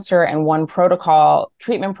for cancer and one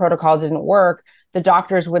treatment protocol didn't work, the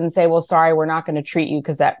doctors wouldn't say, well, sorry, we're not going to treat you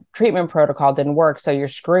because that treatment protocol didn't work, so you're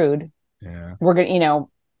screwed. Yeah. We're going to,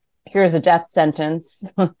 here's a death sentence.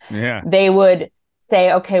 Yeah. They would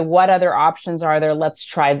say, okay, what other options are there? Let's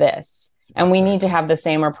try this. And we need to have the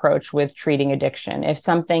same approach with treating addiction. If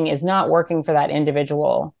something is not working for that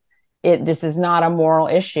individual, this is not a moral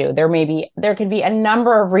issue. There could be a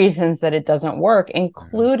number of reasons that it doesn't work,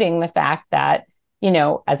 including the fact that,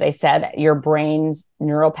 as I said, your brain's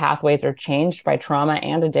neural pathways are changed by trauma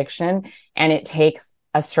and addiction, and it takes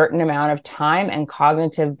a certain amount of time and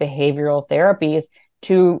cognitive behavioral therapies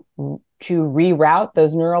to reroute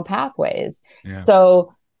those neural pathways. Yeah.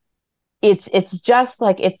 So it's just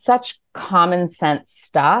like, it's such common sense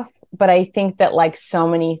stuff. but I think that like so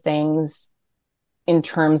many things in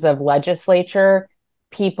terms of legislature,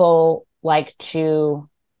 people like to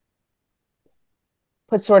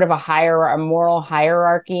put sort of a moral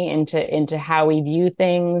hierarchy into how we view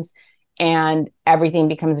things, and everything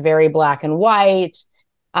becomes very black and white.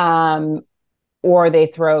 Or they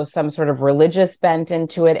throw some sort of religious bent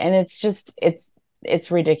into it, and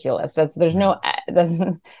it's ridiculous. There's no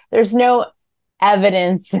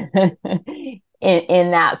evidence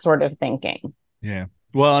in that sort of thinking. Yeah.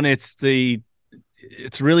 Well, and it's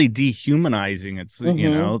really dehumanizing. It's,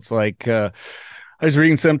 it's like, I was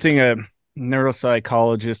reading something, a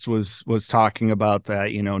neuropsychologist was talking about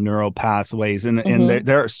that, neural pathways, and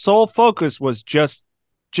their sole focus was just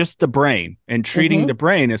the brain and treating the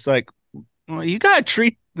brain. It's like, well, you got to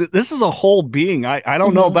treat, this is a whole being. I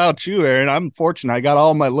don't know about you, Erin. I'm fortunate. I got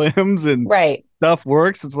all my limbs and stuff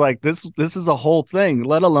works. It's like, this is a whole thing,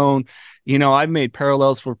 let alone, I've made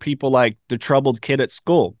parallels for people like the troubled kid at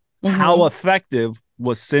school. How effective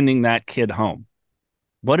was sending that kid home?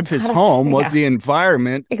 What if his home was the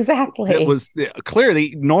environment? Exactly. It was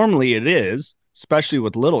clearly, normally it is, especially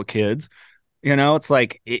with little kids, it's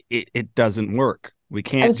like, it doesn't work. We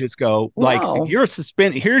can't just go like, you're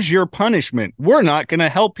suspended. Here's your punishment. We're not going to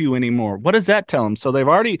help you anymore. What does that tell them? So they've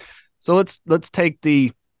already, let's take a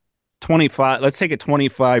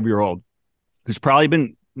 25-year-old who's probably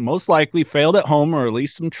been most likely failed at home, or at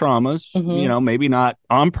least some traumas, maybe not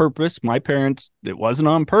on purpose. My parents, it wasn't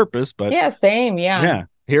on purpose, but same. Yeah.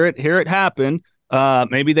 Here it happened.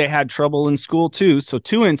 Maybe they had trouble in school too. So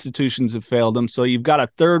 2 institutions have failed them. So you've got a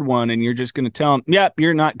third one, and you're just going to tell them, yep,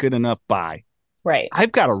 you're not good enough. Bye. Right.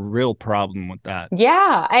 I've got a real problem with that.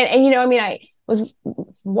 Yeah. And I was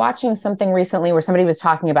watching something recently where somebody was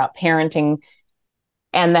talking about parenting,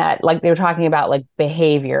 and that like they were talking about like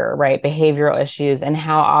behavior, right? Behavioral issues, and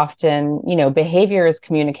how often, behavior is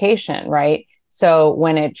communication, right? So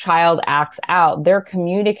when a child acts out, they're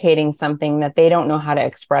communicating something that they don't know how to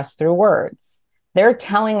express through words. They're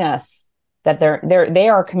telling us that they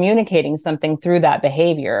are communicating something through that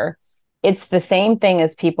behavior. It's the same thing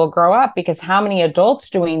as people grow up, because how many adults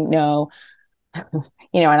do we know, and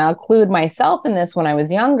I'll include myself in this, when I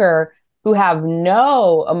was younger, who have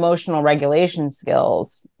no emotional regulation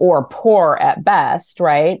skills, or poor at best,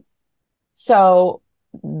 right? So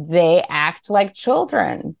they act like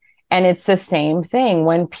children. And it's the same thing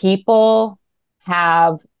when people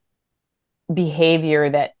have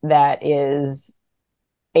behavior that is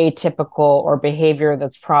atypical, or behavior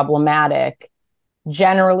that's problematic.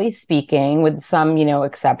 Generally speaking, with some,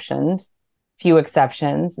 few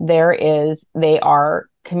exceptions, they are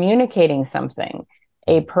communicating something.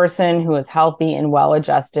 A person who is healthy and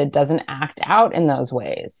well-adjusted doesn't act out in those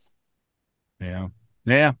ways. Yeah.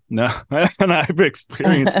 No, and I've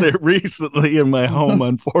experienced it recently in my home,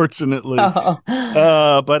 unfortunately.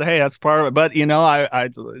 But hey, that's part of it. But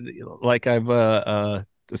I've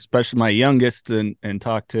especially my youngest, and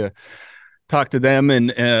talk to them,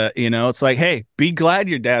 and it's like, hey, be glad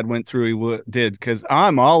your dad went through he did, because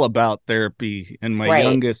I'm all about therapy, and my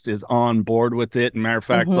youngest is on board with it. And matter of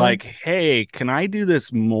fact, like, hey, can I do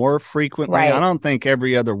this more frequently? I don't think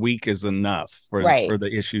every other week is enough for the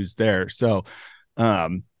issues there. So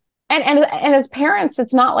and as parents,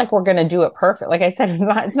 it's not like we're going to do it perfect. Like I said,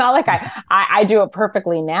 it's not like I do it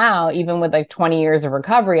perfectly now. Even with like 20 years of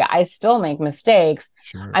recovery, I still make mistakes.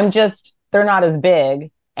 Sure. They're not as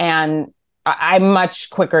big, and I'm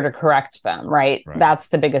much quicker to correct them, right? That's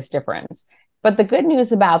the biggest difference. But the good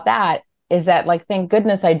news about that is that, like, thank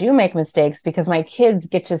goodness I do make mistakes, because my kids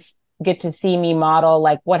get to see me model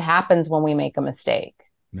like what happens when we make a mistake.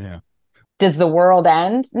 Yeah. Does the world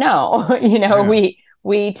end? No.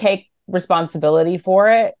 We take responsibility for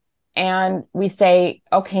it, and we say,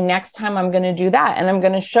 okay, next time I'm going to do that. And I'm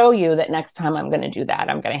going to show you that next time I'm going to do that.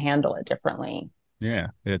 I'm going to handle it differently. Yeah,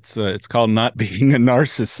 it's called not being a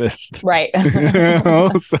narcissist, right?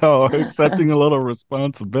 So accepting a little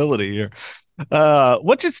responsibility here,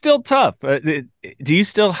 which is still tough. Do you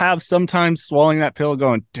still have sometimes swallowing that pill,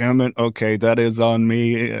 going, "Damn it, okay, that is on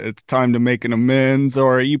me. It's time to make an amends"?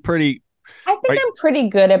 Or are you pretty? I think I'm pretty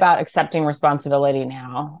good about accepting responsibility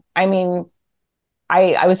now. I mean,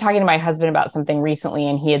 I was talking to my husband about something recently,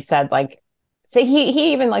 and he had said, like, so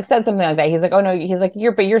he even like said something like that. He's like, "Oh no," he's like,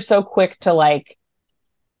 "You're so quick to like."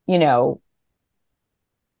 You're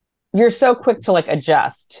so quick to like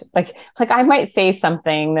adjust. Like I might say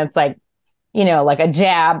something that's like, like a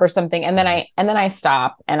jab or something. And then I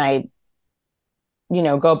stop, and I,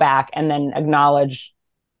 go back and then acknowledge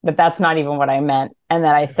that that's not even what I meant. And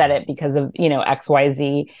that I said it because of,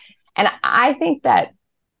 XYZ. And I think that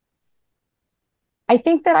I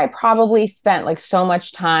think that I probably spent like so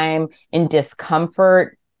much time in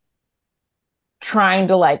discomfort trying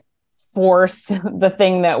to like force the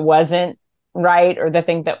thing that wasn't right, or the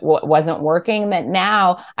thing that wasn't working, that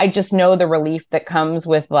now I just know the relief that comes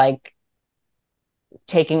with like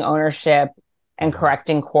taking ownership and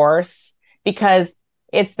correcting course. Because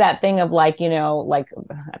it's that thing of like, like,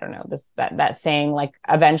 I don't know, that saying, like,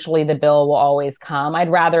 eventually the bill will always come. I'd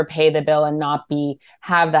rather pay the bill and not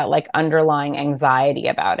have that like underlying anxiety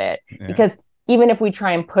about it. Yeah. Because even if we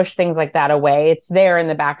try and push things like that away, it's there in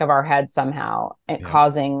the back of our head somehow and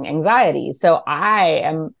causing anxiety. So I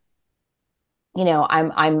am,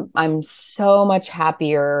 I'm so much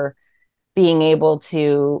happier being able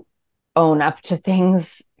to own up to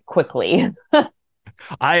things quickly.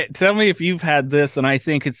 Tell me if you've had this, and I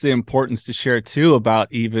think it's the importance to share too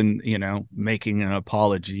about even, making an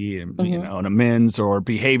apology and, an amends or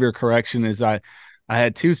behavior correction. Is I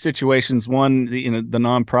had two situations. One, the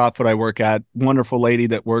nonprofit I work at, wonderful lady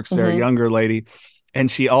that works there, younger lady, and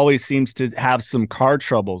she always seems to have some car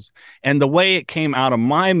troubles. And the way it came out of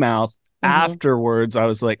my mouth afterwards, I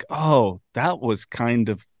was like, oh, that was kind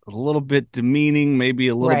of a little bit demeaning, maybe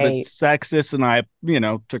a little bit sexist. And I,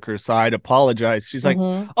 took her aside, apologized. She's like,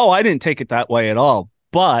 oh, I didn't take it that way at all.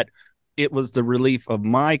 But it was the relief of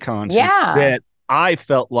my conscience that I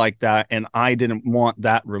felt like that, and I didn't want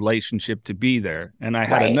that relationship to be there. And I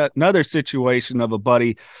had another situation of a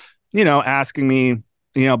buddy, asking me,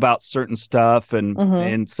 about certain stuff,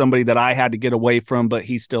 and somebody that I had to get away from, but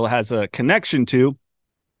he still has a connection to.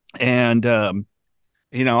 And,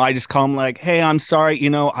 I just call him like, hey, I'm sorry.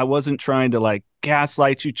 I wasn't trying to like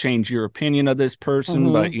gaslight you, change your opinion of this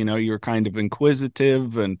person, but, you're kind of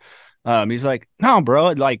inquisitive. And he's like, no, bro,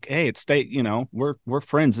 like, hey, we're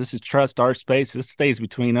friends. This is trust, our space. This stays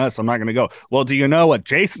between us. I'm not going to go, well, do you know what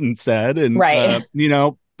Jason said? And,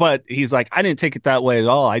 but he's like, I didn't take it that way at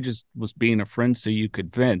all. I just was being a friend so you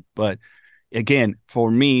could vent. But again,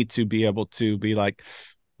 for me to be able to be like,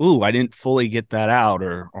 ooh, I didn't fully get that out,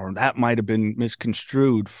 or that might have been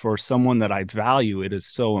misconstrued for someone that I value. It is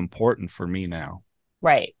so important for me now.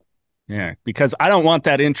 Right. Yeah, because I don't want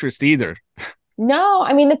that interest either. No,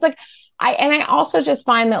 I mean, it's like, I also just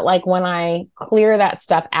find that like when I clear that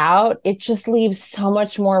stuff out, it just leaves so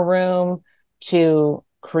much more room to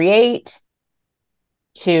create,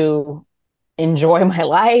 to enjoy my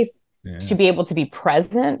life, to be able to be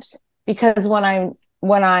present. Because when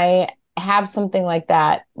I have something like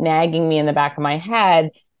that nagging me in the back of my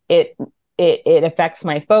head, it affects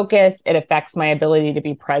my focus. It affects my ability to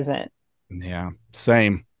be present. Yeah,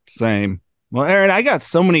 same. Well, Erin, I got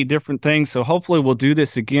so many different things, so hopefully we'll do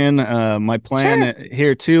this again. My plan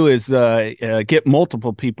here too is get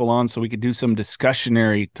multiple people on so we could do some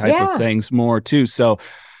discussionary type of things more too. So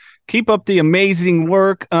keep up the amazing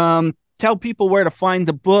work. Tell people where to find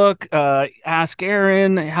the book, ask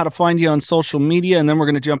Erin how to find you on social media, and then we're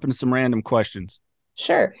going to jump into some random questions.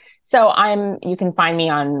 Sure. So you can find me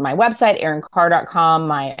on my website, erincarr.com.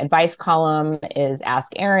 My advice column is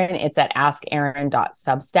Ask Erin. It's at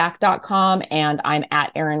askerin.substack.com. And I'm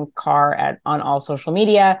at Erin Carr on all social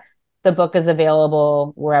media. The book is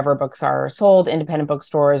available wherever books are sold, independent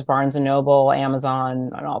bookstores, Barnes & Noble,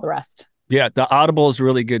 Amazon, and all the rest. Yeah, the Audible is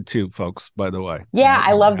really good too, folks, by the way. Yeah,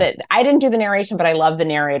 I loved it. I didn't do the narration, but I love the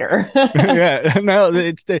narrator. Yeah,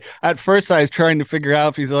 no, at first I was trying to figure out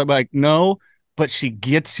if he's like, no, but she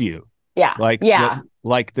gets you. Yeah.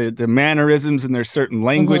 Like the mannerisms, and there's certain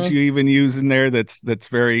language you even use in there that's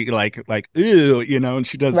very like ew, and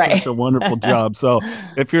she does such a wonderful job. So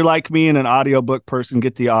if you're like me and an audiobook person,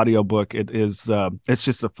 get the audiobook. It's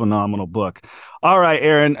just a phenomenal book. All right,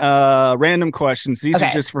 Erin, random questions. These are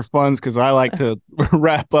just for fun because I like to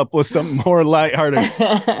wrap up with something more lighthearted.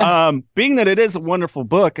 Being that it is a wonderful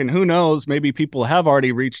book, and who knows, maybe people have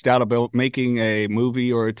already reached out about making a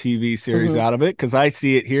movie or a TV series out of it, because I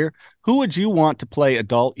see it here. Who would you want to play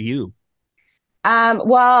adult you?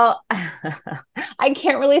 Well, I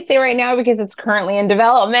can't really say right now because it's currently in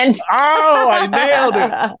development. Oh, I nailed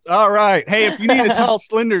it. All right. Hey, if you need a tall,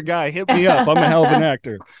 slender guy, hit me up. I'm a hell of an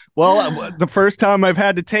actor. Well, the first time I've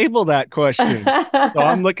had to table that question. So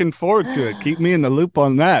I'm looking forward to it. Keep me in the loop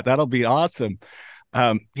on that. That'll be awesome.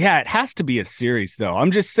 Yeah, it has to be a series, though. I'm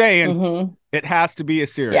just saying it has to be a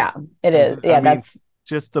series. Yeah, it is. Yeah, that's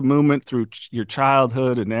just the movement through your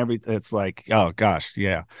childhood and everything. It's like, oh, gosh,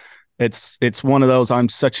 yeah. It's one of those, I'm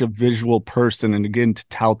such a visual person. And again, to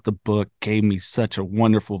tout the book gave me such a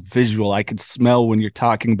wonderful visual. I could smell when you're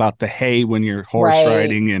talking about the hay, when you're horse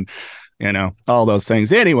riding and, all those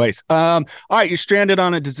things. Anyways, all right, you're stranded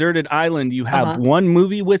on a deserted island. You have one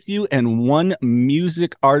movie with you and one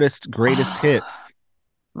music artist greatest hits.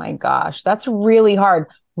 My gosh, that's really hard.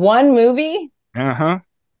 One movie? Uh-huh.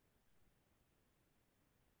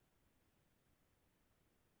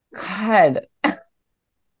 God,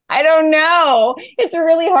 I don't know. It's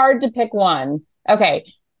really hard to pick one. Okay.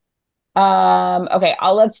 Okay,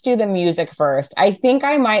 let's do the music first. I think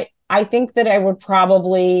that I would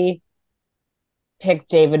probably pick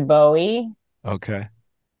David Bowie. Okay.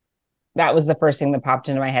 That was the first thing that popped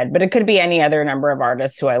into my head, but it could be any other number of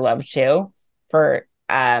artists who I love too for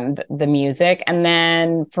the music. And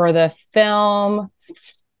then for the film,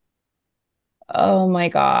 oh my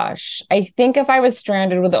gosh. I think if I was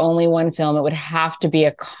stranded with only one film, it would have to be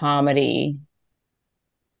a comedy.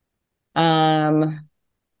 I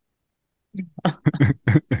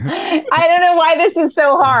don't know why this is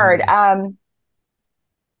so hard.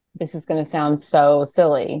 This is going to sound so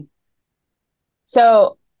silly.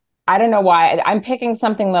 So I don't know why. I'm picking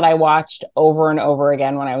something that I watched over and over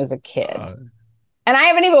again when I was a kid. And I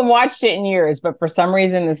haven't even watched it in years, but for some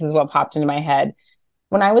reason, this is what popped into my head.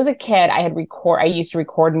 When I was a kid, I used to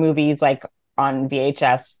record movies like on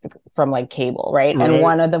VHS from like cable, right? And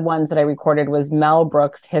one of the ones that I recorded was Mel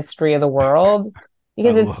Brooks' History of the World,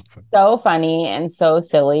 because it's so funny and so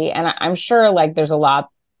silly. And I'm sure like there's a lot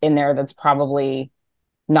in there that's probably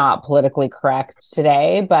not politically correct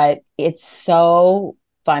today, but it's so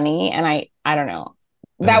funny. And I don't know.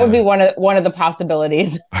 That would be one of the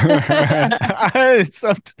possibilities. It's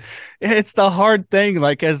the hard thing,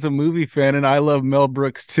 like as a movie fan, and I love Mel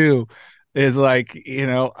Brooks too, is like,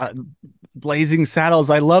 Blazing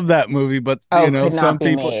Saddles. I love that movie, but some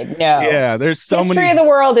people, there's so History of the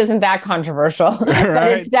World isn't that controversial,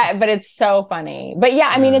 right? but it's so funny. But yeah,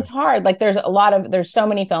 I mean, it's hard. Like there's so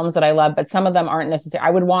many films that I love, but some of them aren't necessary.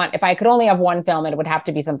 If I could only have one film, it would have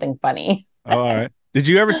to be something funny. All right. Did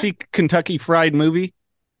you ever see Kentucky Fried Movie?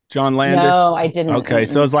 John Landis? No, I didn't. Okay,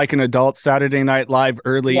 so it's like an adult Saturday Night Live,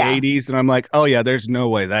 early 80s, and I'm like, oh yeah, there's no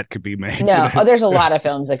way that could be made today. There's a lot of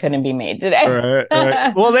films that couldn't be made today.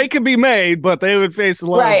 Right. Well, they could be made, but they would face a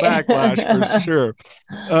lot of backlash for sure.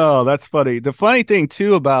 Oh, that's funny. The funny thing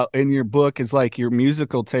too about in your book is like your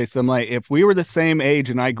musical taste. I'm like, if we were the same age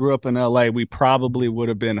and I grew up in LA, we probably would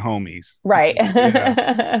have been homies. Right.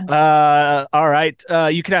 All right.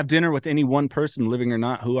 You could have dinner with any one person, living or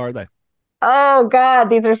not. Who are they? Oh God,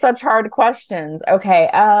 these are such hard questions. Okay.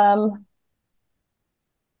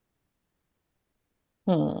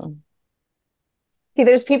 See,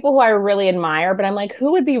 there's people who I really admire, but I'm like,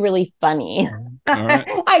 who would be really funny? Right.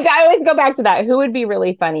 I always go back to that. Who would be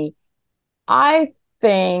really funny? I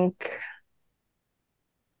think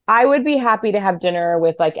I would be happy to have dinner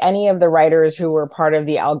with like any of the writers who were part of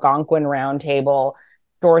the Algonquin Roundtable,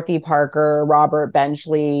 Dorothy Parker, Robert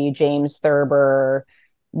Benchley, James Thurber,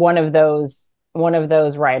 one of those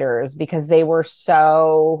writers, because they were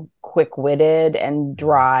so quick-witted and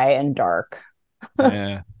dry and dark.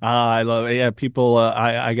 Yeah. I love it. Yeah. People,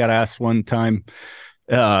 I got asked one time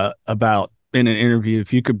about in an interview,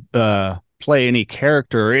 if you could play any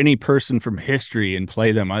character or any person from history and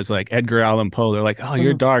play them. I was like, Edgar Allan Poe. They're like, oh,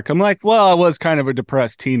 you're dark. I'm like, well, I was kind of a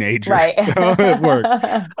depressed teenager. Right. So it worked.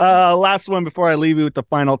 Last one before I leave you with the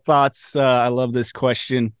final thoughts. I love this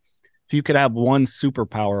question. If you could have one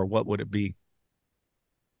superpower, what would it be?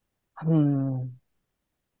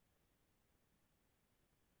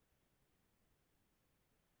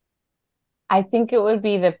 I think it would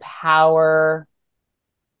be the power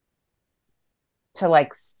to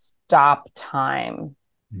like stop time.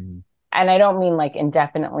 And I don't mean like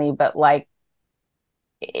indefinitely, but like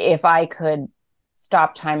if I could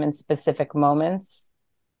stop time in specific moments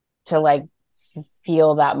to like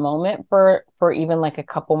feel that moment for even like a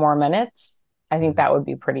couple more minutes, I think that would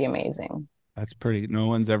be pretty amazing. That's pretty. No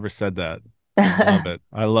one's ever said that.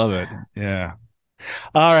 I love it. Yeah.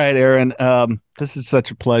 All right, Erin. This is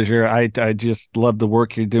such a pleasure. I just love the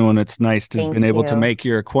work you're doing. It's nice to have been able to make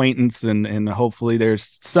your acquaintance, and hopefully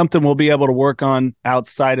there's something we'll be able to work on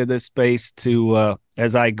outside of this space to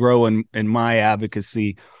as I grow in my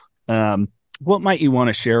advocacy. What might you want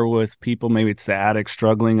to share with people? Maybe it's the addict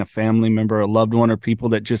struggling, a family member, a loved one, or people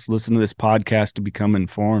that just listen to this podcast to become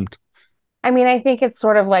informed. I mean, I think it's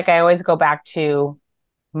sort of like I always go back to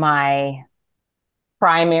my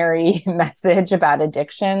primary message about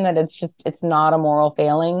addiction, that it's not a moral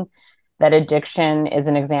failing, that addiction is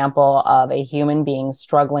an example of a human being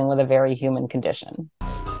struggling with a very human condition.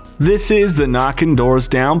 This is the Knocking Doors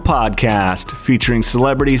Down podcast, featuring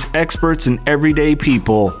celebrities, experts, and everyday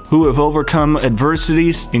people who have overcome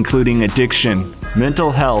adversities, including addiction,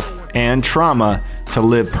 mental health, and trauma, to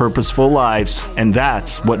live purposeful lives. And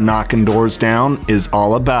that's what Knocking Doors Down is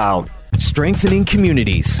all about. strengthening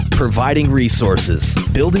communities, providing resources,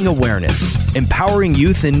 building awareness, empowering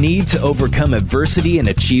youth in need to overcome adversity and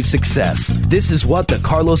achieve success. This is what the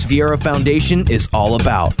Carlos Vieira Foundation is all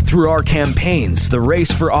about. Through our campaigns, the Race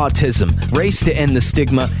for Autism, Race to End the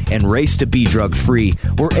Stigma, and Race to Be Drug Free,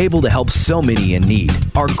 we're able to help so many in need.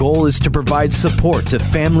 Our goal is to provide support to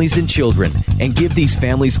families and children and give these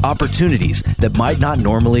families opportunities that might not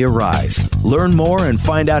normally arise. Learn more and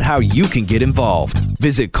find out how you can get involved.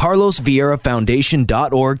 Visit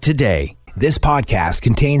carlosvierafoundation.org today. This podcast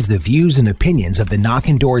contains the views and opinions of the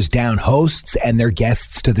Knockin' Doors Down hosts and their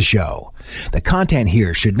guests to the show. The content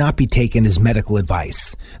here should not be taken as medical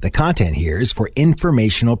advice. The content here is for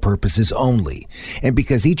informational purposes only. And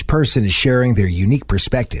because each person is sharing their unique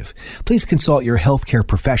perspective, please consult your healthcare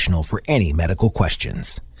professional for any medical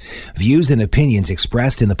questions. Views and opinions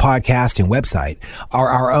expressed in the podcast and website are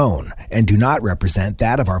our own and do not represent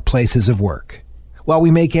that of our places of work. While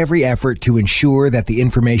we make every effort to ensure that the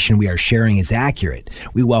information we are sharing is accurate,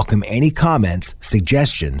 we welcome any comments,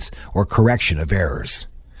 suggestions, or correction of errors.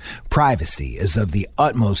 Privacy is of the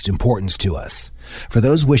utmost importance to us. For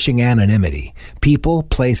those wishing anonymity, people,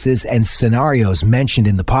 places, and scenarios mentioned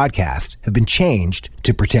in the podcast have been changed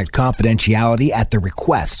to protect confidentiality at the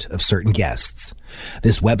request of certain guests.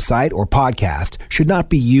 This website or podcast should not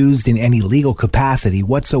be used in any legal capacity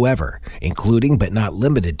whatsoever, including but not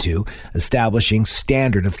limited to establishing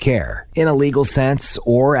standard of care in a legal sense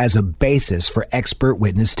or as a basis for expert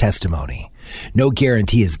witness testimony. No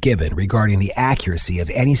guarantee is given regarding the accuracy of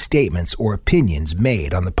any statements or opinions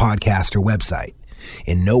made on the podcast or website.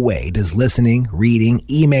 In no way does listening, reading,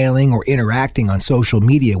 emailing, or interacting on social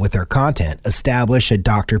media with our content establish a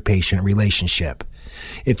doctor-patient relationship.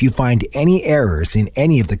 If you find any errors in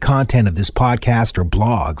any of the content of this podcast or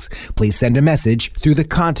blogs, please send a message through the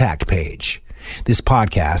contact page. This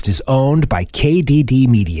podcast is owned by KDD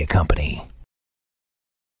Media Company.